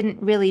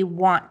didn't really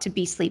want to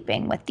be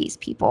sleeping with these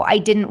people. I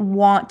didn't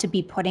want to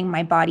be putting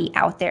my body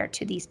out there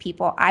to these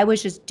people. I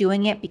was just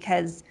doing it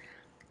because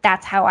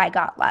that's how I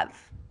got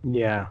love.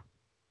 Yeah.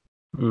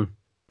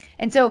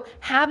 And so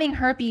having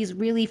herpes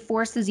really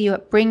forces you,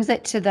 it brings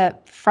it to the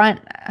front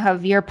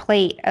of your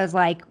plate as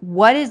like,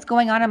 what is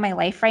going on in my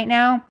life right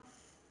now?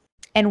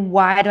 And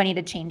why do I need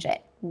to change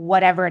it?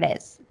 Whatever it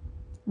is.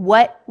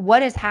 What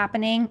is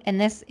happening? And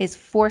this is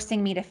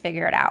forcing me to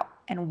figure it out.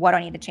 And what do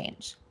I need to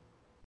change?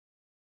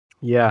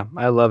 Yeah,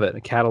 I love it.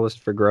 A catalyst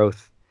for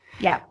growth.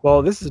 Yeah.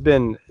 Well, this has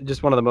been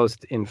just one of the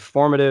most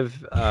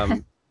informative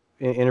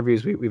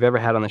interviews we've ever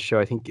had on the show.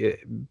 I think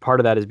part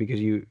of that is because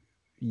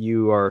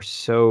you are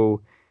so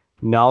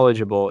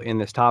knowledgeable in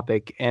this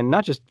topic, and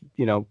not just,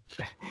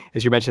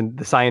 as you mentioned,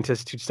 the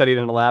scientist who studied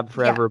in a lab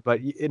forever, but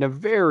in a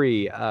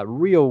very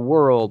real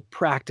world,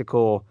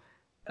 practical,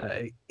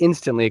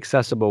 instantly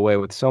accessible way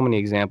with so many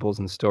examples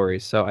and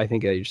stories. So I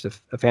think you're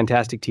just a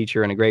fantastic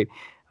teacher and a great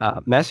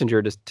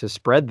messenger to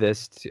spread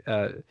this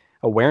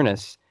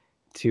awareness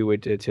to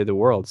the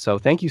world. So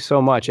thank you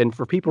so much. And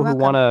for people who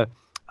want to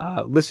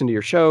listen to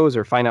your shows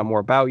or find out more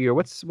about you,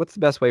 what's the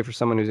best way for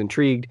someone who's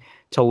intrigued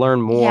to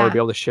learn more, be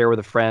able to share with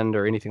a friend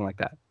or anything like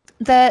that?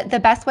 The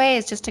best way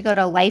is just to go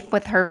to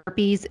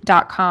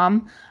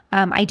lifewithherpes.com.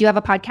 I do have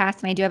a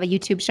podcast and I do have a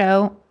YouTube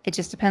show. It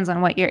just depends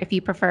on if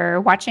you prefer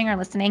watching or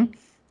listening.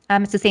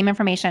 It's the same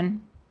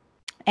information.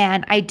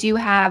 And I do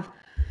have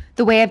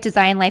the way I've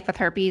designed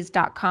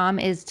lifewithherpes.com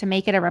is to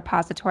make it a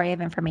repository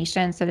of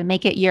information. So to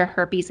make it your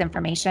herpes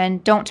information,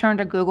 don't turn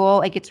to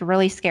Google. It gets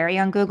really scary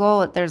on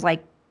Google. There's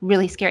like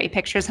really scary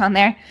pictures on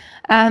there.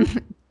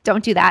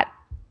 Don't do that.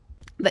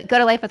 But go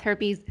to Life with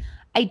Herpes.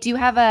 I do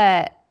have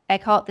I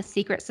call it the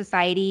Secret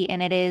Society,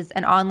 and it is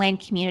an online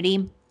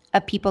community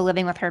of people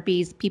living with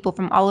herpes, people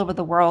from all over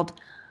the world.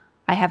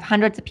 I have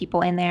hundreds of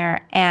people in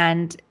there,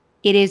 and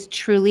it is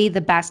truly the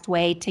best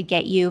way to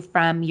get you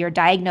from your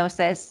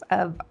diagnosis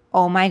of,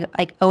 oh my,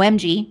 like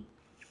OMG,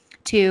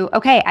 to,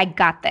 okay, I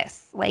got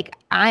this. Like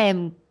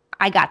I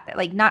got that.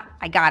 Like not,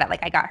 I got it.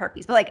 Like I got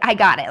herpes, but like I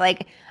got it.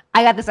 Like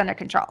I got this under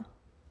control.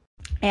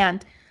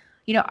 And,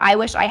 I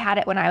wish I had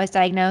it when I was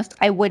diagnosed.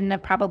 I wouldn't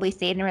have probably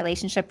stayed in a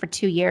relationship for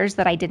 2 years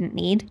that I didn't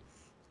need.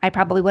 I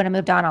probably would have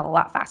moved on a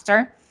lot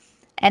faster.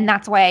 And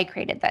that's why I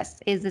created this,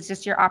 is it's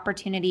just your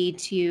opportunity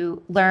to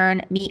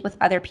learn, meet with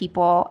other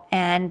people,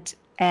 and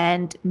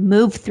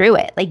move through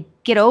it. Like,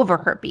 get over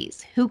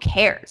herpes. Who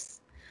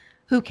cares?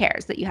 Who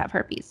cares that you have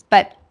herpes?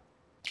 But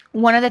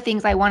one of the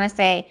things I want to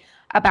say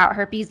about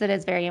herpes that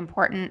is very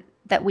important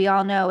that we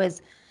all know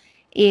is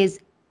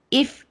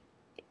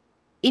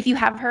if you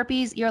have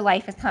herpes, your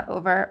life is not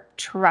over.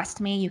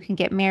 Trust me, you can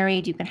get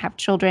married, you can have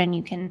children,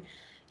 you can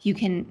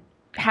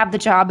have the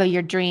job of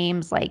your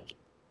dreams. Like,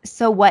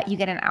 so what? You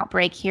get an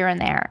outbreak here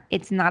and there.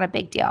 It's not a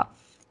big deal.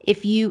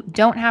 If you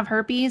don't have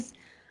herpes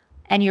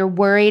and you're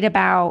worried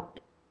about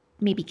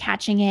maybe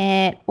catching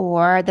it,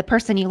 or the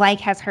person you like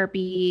has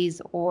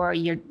herpes, or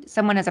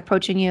someone is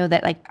approaching you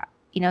that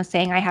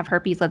saying I have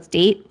herpes, let's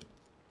date.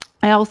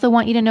 I also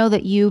want you to know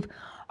that you've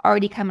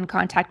already come in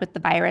contact with the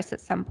virus at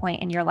some point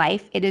in your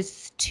life. It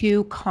is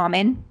too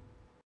common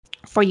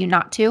for you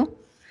not to.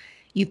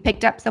 You've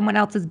picked up someone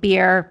else's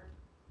beer,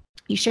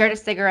 you shared a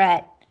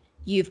cigarette,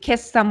 you've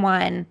kissed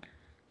someone,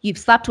 you've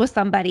slept with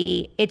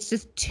somebody. It's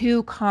just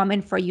too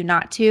common for you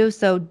not to.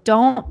 So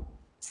don't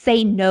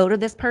say no to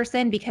this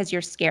person because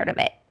you're scared of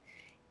it.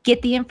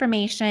 Get the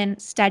information,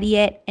 study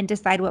it, and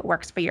decide what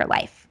works for your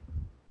life.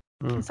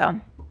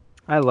 So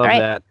I love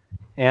that.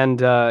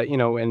 And,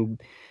 and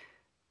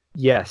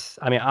yes,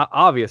 I mean,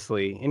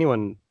 obviously,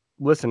 anyone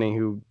listening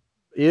who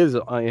is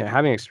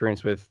having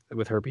experience with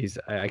herpes,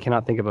 I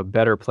cannot think of a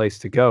better place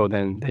to go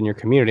than your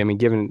community. I mean,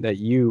 given that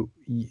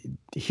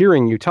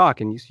hearing you talk,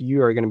 and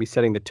you are going to be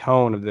setting the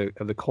tone of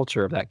the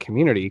culture of that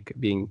community,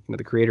 being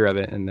the creator of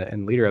it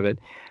and leader of it.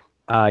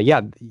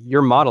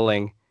 You're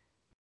modeling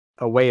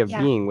a way of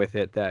being with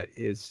it that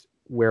is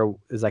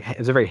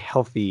a very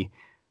healthy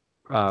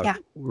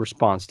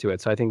response to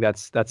it. So I think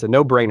that's a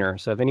no-brainer.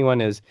 So if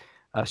anyone is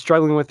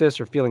struggling with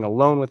this or feeling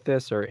alone with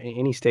this or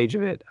any stage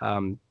of it,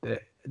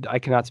 I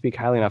cannot speak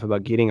highly enough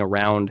about getting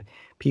around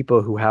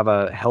people who have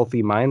a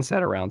healthy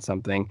mindset around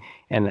something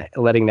and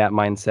letting that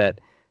mindset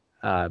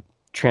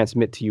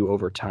transmit to you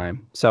over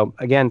time. So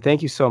again,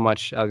 thank you so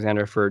much,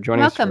 Alexandra, for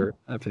joining us for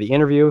the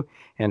interview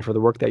and for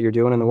the work that you're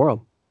doing in the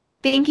world.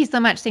 Thank you so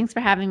much. Thanks for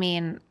having me.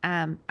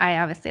 And I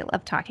obviously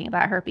love talking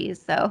about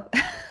herpes, so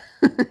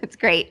it's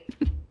great.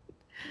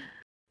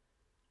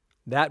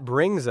 That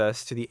brings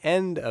us to the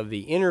end of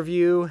the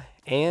interview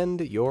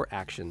and your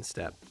action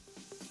step.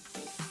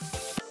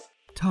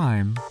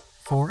 Time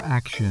for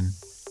action.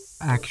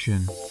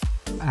 Action.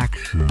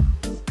 Action.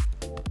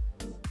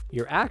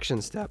 Your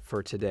action step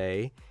for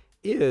today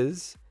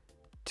is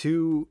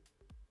to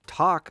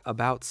talk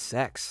about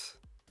sex.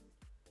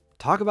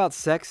 Talk about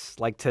sex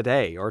like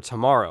today or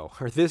tomorrow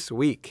or this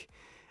week.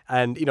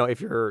 And,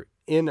 if you're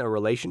in a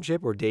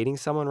relationship or dating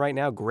someone right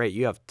now, great.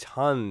 You have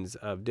tons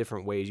of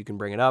different ways you can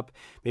bring it up.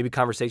 Maybe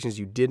conversations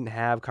you didn't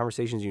have,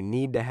 conversations you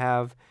need to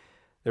have.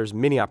 There's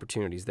many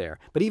opportunities there.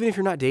 But even if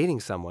you're not dating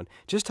someone,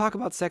 just talk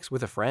about sex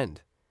with a friend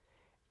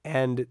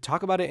and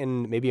talk about it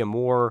in maybe a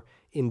more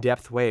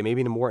in-depth way,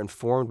 maybe in a more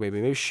informed way,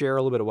 maybe share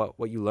a little bit of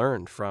what you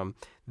learned from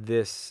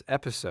this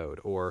episode,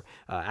 or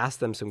ask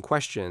them some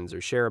questions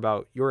or share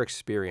about your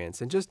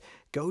experience, and just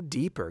go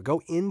deeper,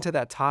 go into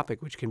that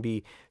topic, which can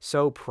be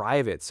so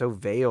private, so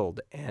veiled.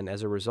 And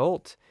as a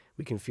result,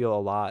 we can feel a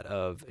lot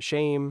of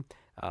shame,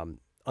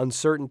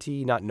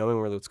 uncertainty, not knowing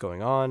what's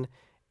going on,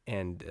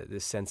 and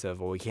this sense of,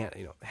 we can't,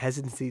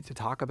 hesitancy to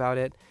talk about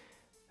it.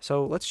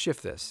 So let's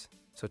shift this.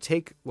 So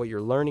take what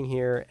you're learning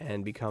here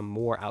and become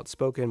more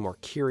outspoken, more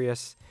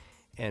curious,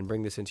 and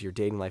bring this into your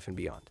dating life and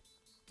beyond.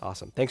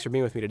 Awesome. Thanks for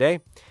being with me today.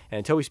 And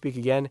until we speak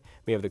again,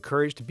 may you have the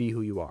courage to be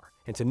who you are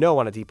and to know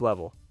on a deep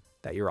level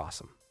that you're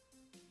awesome.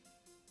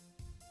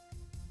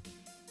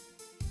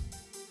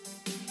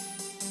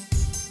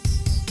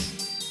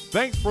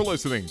 Thanks for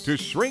listening to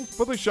Shrink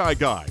for the Shy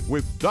Guy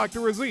with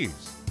Dr.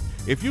 Aziz.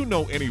 If you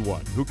know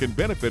anyone who can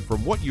benefit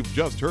from what you've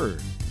just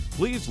heard,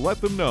 please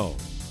let them know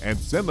and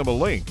send them a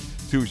link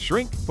to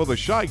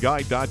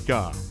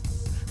shrinkfortheshyguy.com.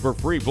 For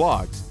free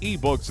blogs,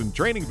 ebooks, and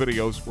training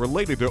videos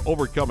related to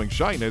overcoming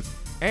shyness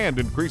and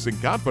increasing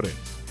confidence,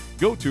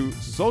 go to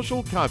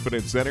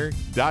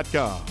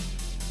socialconfidencecenter.com.